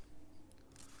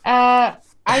 Uh,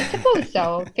 I suppose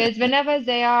so, because whenever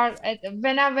their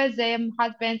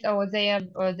husbands or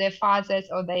their fathers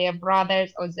or their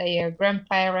brothers or their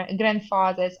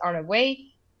grandfathers are away,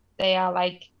 they are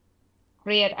like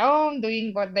free at home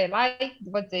doing what they like,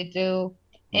 what they do.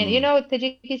 And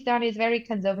Tajikistan is very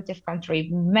conservative country.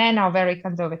 Men are very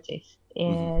conservative,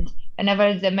 Mm-hmm. and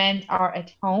whenever the men are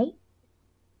at home,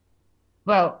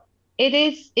 well, it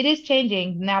is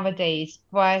changing nowadays,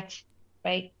 but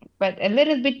a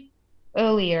little bit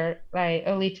earlier, like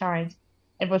early times,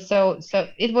 it was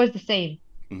the same.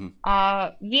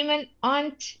 Mm-hmm. Women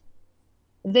aren't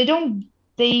they don't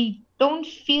they don't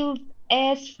feel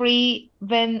as free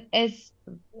as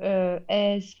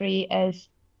free as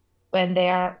when they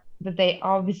are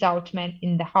without men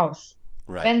in the house.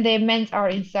 Right. When the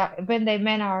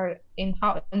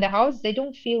house, they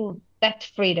don't feel that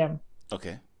freedom.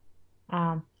 Okay.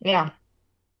 Yeah.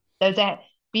 So that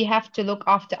we have to look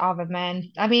after our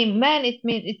men. I mean, men. It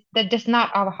means that just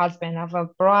not our husband, our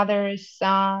brothers,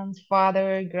 sons,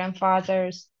 father,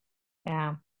 grandfathers.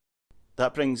 Yeah.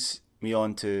 That brings me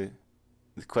on to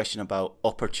the question about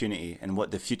opportunity and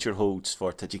what the future holds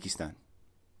for Tajikistan.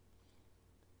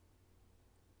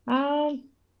 Um.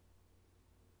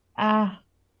 Uh,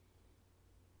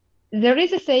 there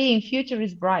is a saying, "Future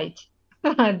is bright."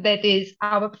 That is,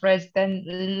 our president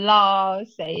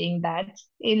loves saying that.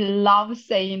 He loves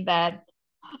saying that.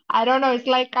 I don't know. It's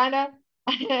like kind of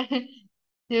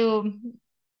to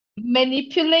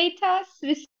manipulate us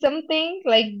with something,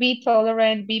 like be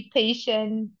tolerant, be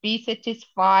patient, be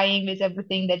satisfying with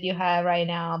everything that you have right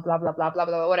now, blah blah blah blah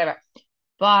blah, whatever.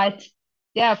 But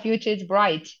yeah, future is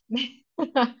bright.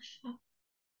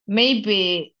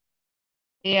 Maybe,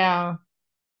 yeah.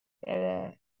 Uh,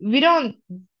 we don't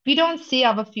we don't see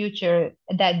our future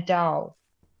that dull.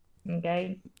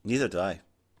 Okay. Neither do I.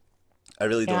 I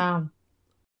really don't. Yeah,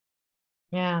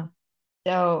 yeah.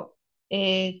 So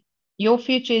it your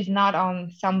future is not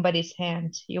on somebody's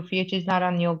hand. Your future is not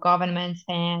on your government's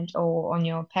hand or on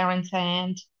your parents'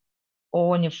 hand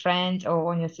or on your friends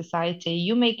or on your society.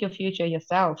 You make your future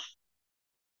yourself.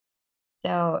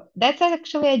 So that's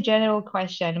actually a general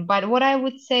question. But what I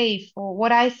say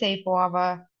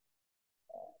for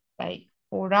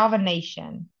for our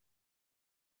nation,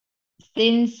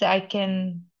 since I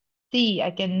can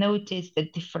notice the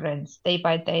difference day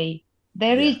by day.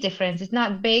 There Yeah. is difference. It's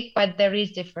not big, but there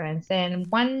is difference. And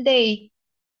one day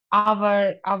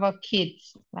our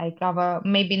kids, like our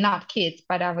maybe not kids,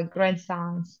 but our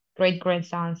grandsons, great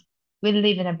grandsons, will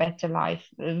live in a better life,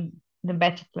 in a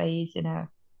better place, in a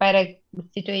better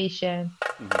situation.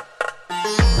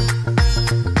 Mm-hmm.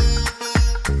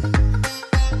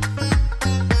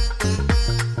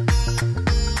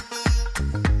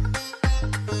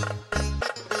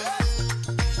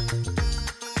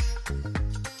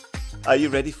 Are you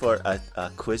ready for a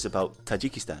quiz about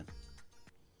Tajikistan?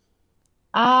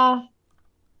 Uh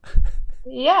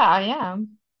yeah, I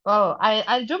am. Well,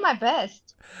 I'll do my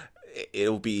best.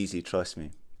 It'll be easy, trust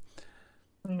me.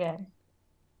 Okay.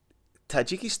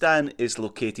 Tajikistan is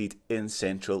located in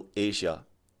Central Asia.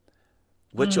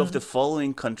 Which of the Mm,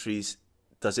 following countries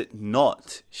does it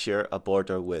not share a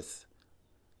border with?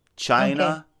 okay.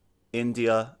 China,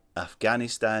 India,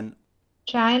 Afghanistan.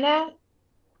 China,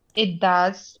 it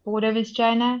does border with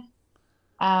China.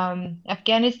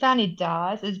 Afghanistan, it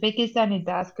does. Uzbekistan, it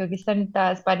does. Kyrgyzstan, it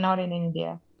does, but not in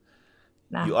India.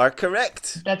 You No, are it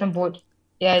correct. doesn't border.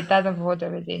 Yeah, it doesn't border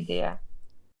with India.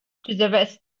 To the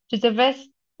west, to the west,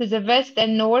 to the west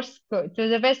and north,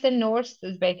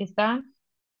 Uzbekistan.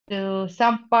 To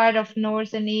some part of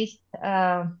north and east,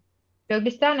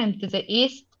 Kyrgyzstan, and to the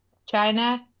east,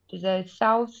 China. To the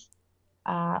south,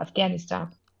 Afghanistan.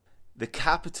 The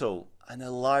capital and the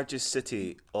largest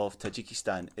city of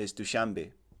Tajikistan is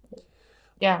Dushanbe.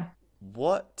 Yeah.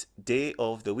 What day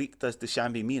of the week does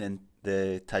Dushanbe mean in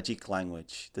the Tajik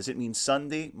language? Does it mean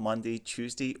Sunday, Monday,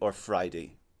 Tuesday, or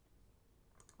Friday?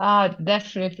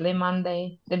 Definitely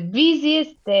Monday, the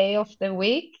busiest day of the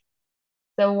week.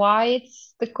 So why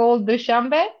it's called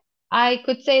Dushanbe? I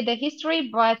could say the history,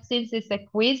 but since it's a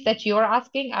quiz that you're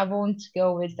asking, I won't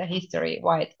go with the history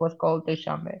why it was called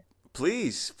Dushanbe.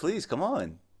 Please, please, come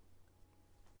on.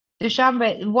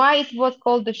 Dushanbe, why it was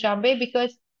called Dushanbe?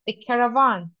 Because the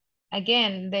caravan,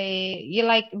 again,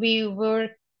 we were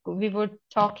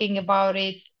talking about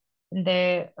it in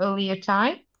the earlier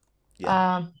time.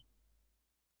 Yeah. Um,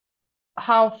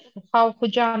 how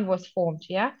Fujian was formed.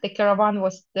 Yeah, the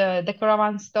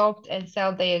caravan stopped and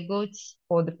sell their goods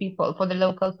for the people, for the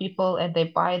local people, and they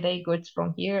buy their goods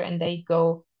from here and they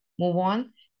go move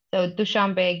on. So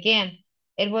Dushanbe again,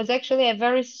 it was actually a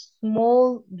very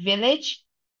small village,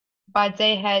 but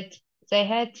they had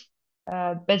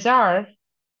bazaar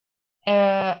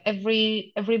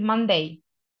every Monday,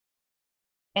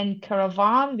 and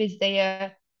caravan with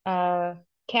their uh,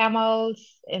 camels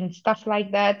and stuff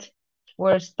like that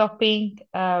were stopping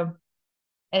at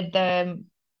the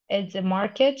It's a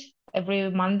market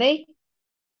every Monday,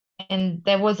 and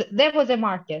there was a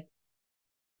market.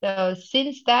 So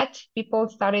since that, people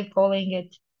started calling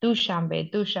it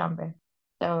Dushanbe, Dushanbe.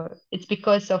 So it's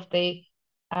because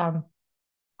um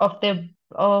of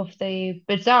the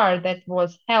bazaar that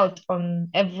was held on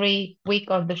every week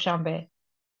of Dushanbe.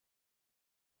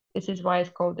 This is why it's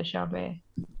called Dushanbe.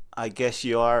 I guess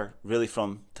you are really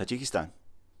from Tajikistan.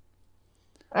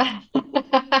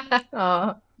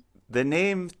 Oh, The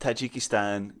name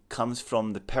Tajikistan comes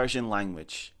from the Persian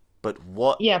language, but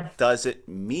what yeah. does it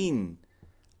mean?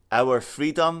 Our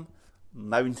freedom,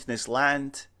 mountainous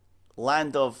land,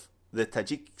 land of the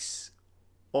Tajiks,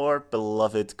 or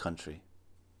beloved country?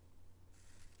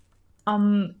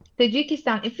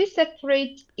 Tajikistan, if we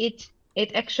separate it,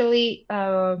 it actually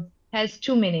has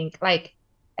two meanings. Like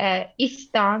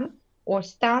Istan or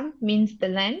Stan means the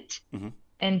land, Mm-hmm.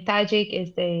 and Tajik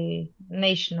is the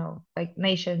national, like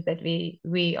nations that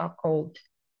we are called.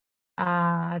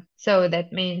 So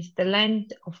that means the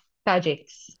land of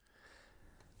Tajiks.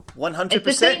 It's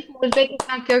the 100%. same for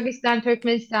Uzbekistan, Kyrgyzstan,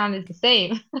 Turkmenistan is the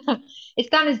same.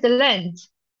 Istan is the land.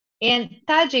 And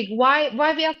Tajik, why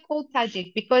we are called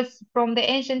Tajik? Because from the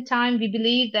ancient time we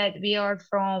believe that we are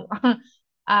from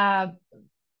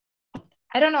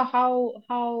I don't know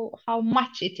how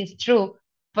much it is true,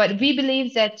 but we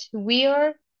believe that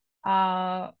we're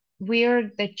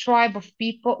the tribe of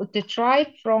people, the tribe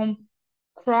from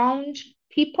crowned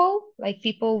people, like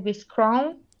people with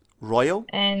crown Royal?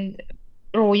 and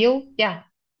royal, yeah,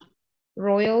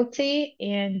 royalty,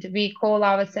 and we call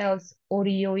ourselves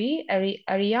Oriyoi,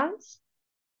 Aryans,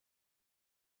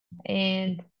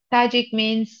 and Tajik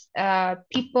means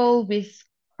people with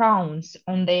crowns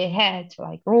on their head,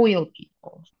 like royal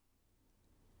people.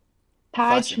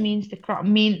 Taj Fascinating. means the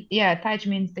crown. Mean yeah, Taj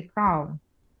means the crown.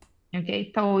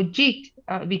 Okay, Tajik,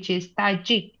 which is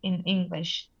Tajik in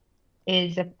English,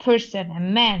 is a person, a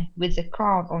man with a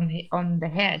crown on the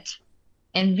head.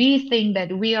 And we think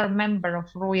that we are member of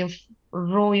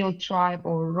royal tribe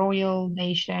or royal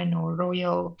nation or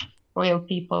royal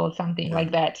people or something Yeah.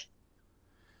 like that.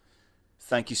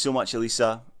 Thank you so much,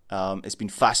 Elisa. It's been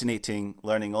fascinating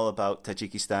learning all about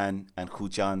Tajikistan and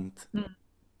Khujand.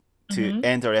 To Mm-hmm.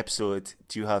 end our episode,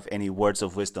 do you have any words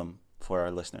of wisdom for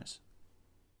our listeners?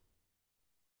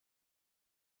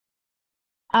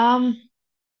 Um,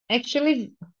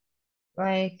 Actually,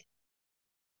 like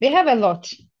we have a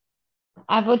lot,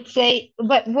 I would say,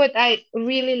 but what I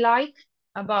really like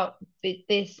about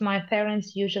this, my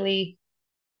parents usually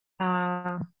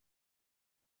uh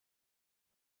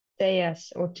say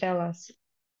us or tell us,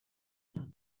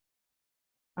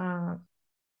 uh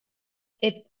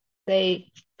it they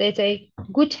say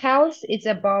good health is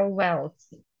above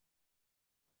wealth,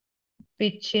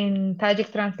 which in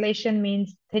Tajik translation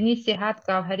means "Teni sihat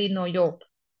gavhari no yok."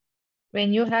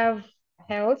 When you have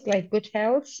health, like good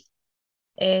health,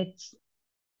 it's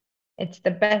it's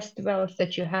the best wealth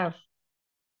that you have,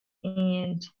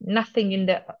 and nothing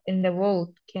in the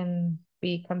world can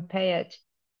be compared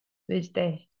with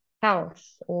the health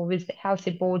or with the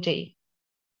healthy body.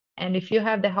 And if you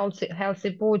have the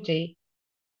healthy body,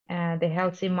 the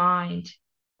healthy mind,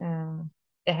 uh,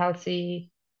 the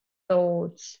healthy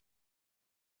thoughts,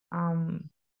 um,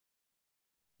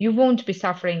 you won't be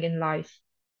suffering in life.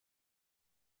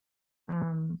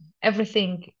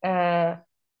 Everything,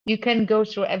 you can go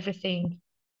through everything,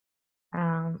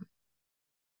 um,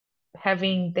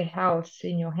 having the health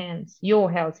in your hands,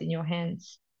 your health in your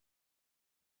hands.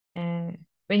 And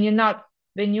when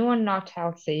you are not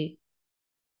healthy,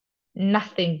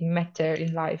 nothing matter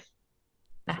in life.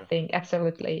 Sure. Nothing,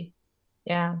 absolutely.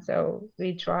 Yeah. So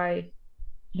we try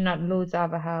to not lose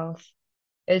our health.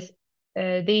 Is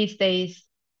these days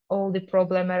all the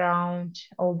problem around,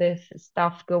 all this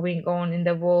stuff going on in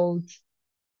the world,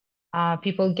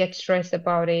 people get stressed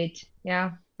about it.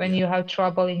 Yeah. When Yeah. you have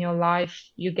trouble in your life,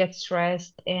 you get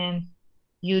stressed and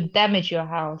you damage your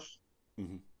health.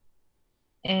 Mm-hmm.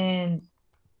 And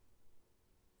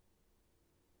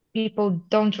people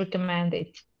don't recommend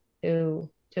it to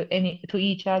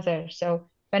each other. So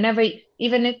whenever,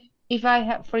 even if I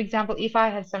have, for example, if I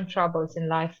have some troubles in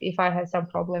life, if I have some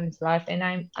problems in life, and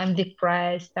I'm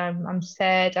depressed, I'm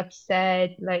sad,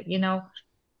 upset, like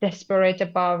desperate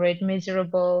about it,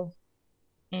 miserable,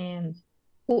 and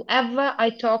whoever I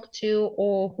talk to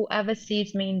or whoever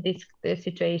sees me in this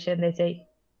situation, they say,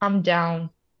 "Calm down,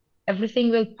 everything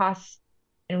will pass,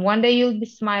 and one day you'll be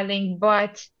smiling."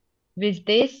 But with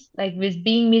this, like with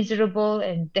being miserable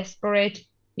and desperate,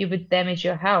 you would damage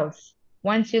your health.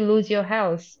 Once you lose your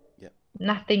health, Yeah.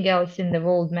 nothing else in the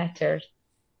world matters.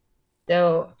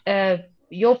 So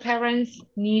your parents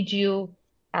need you,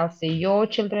 healthy. Your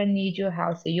children need you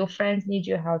healthy. Your friends need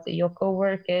you healthy. Your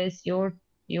coworkers, your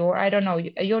I don't know,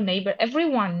 your neighbor,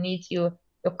 everyone needs you.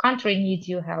 Your country needs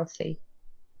you healthy.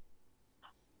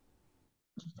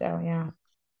 So yeah,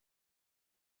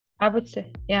 I would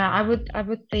say, yeah, I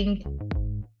would think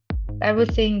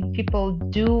people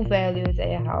do value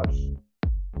their health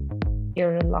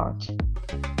here a lot.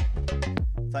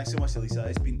 Thanks so much, Elisa.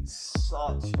 It's been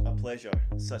such a pleasure.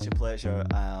 Such a pleasure.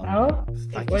 Oh,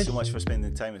 it Thank you so was, much for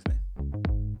spending time with me.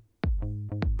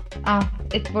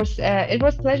 it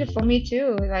was pleasure for me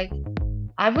too. Like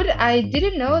I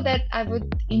didn't know that I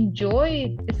would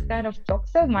enjoy this kind of talk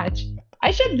so much.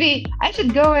 I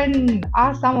should go and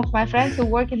ask some of my friends who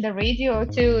work in the radio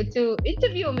to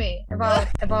interview me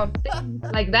about things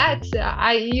like that.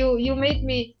 You made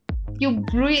me,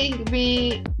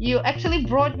 you actually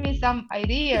brought me some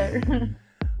idea.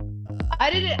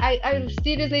 I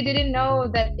seriously didn't know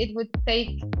that it would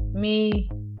take me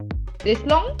this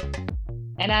long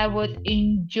and I would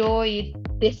enjoy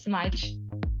it this much.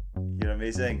 You're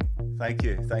amazing. Thank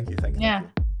you. Thank you. Thank you. Thank Yeah,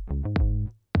 you.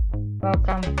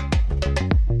 welcome.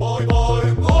 Boy,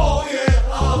 boy, boy.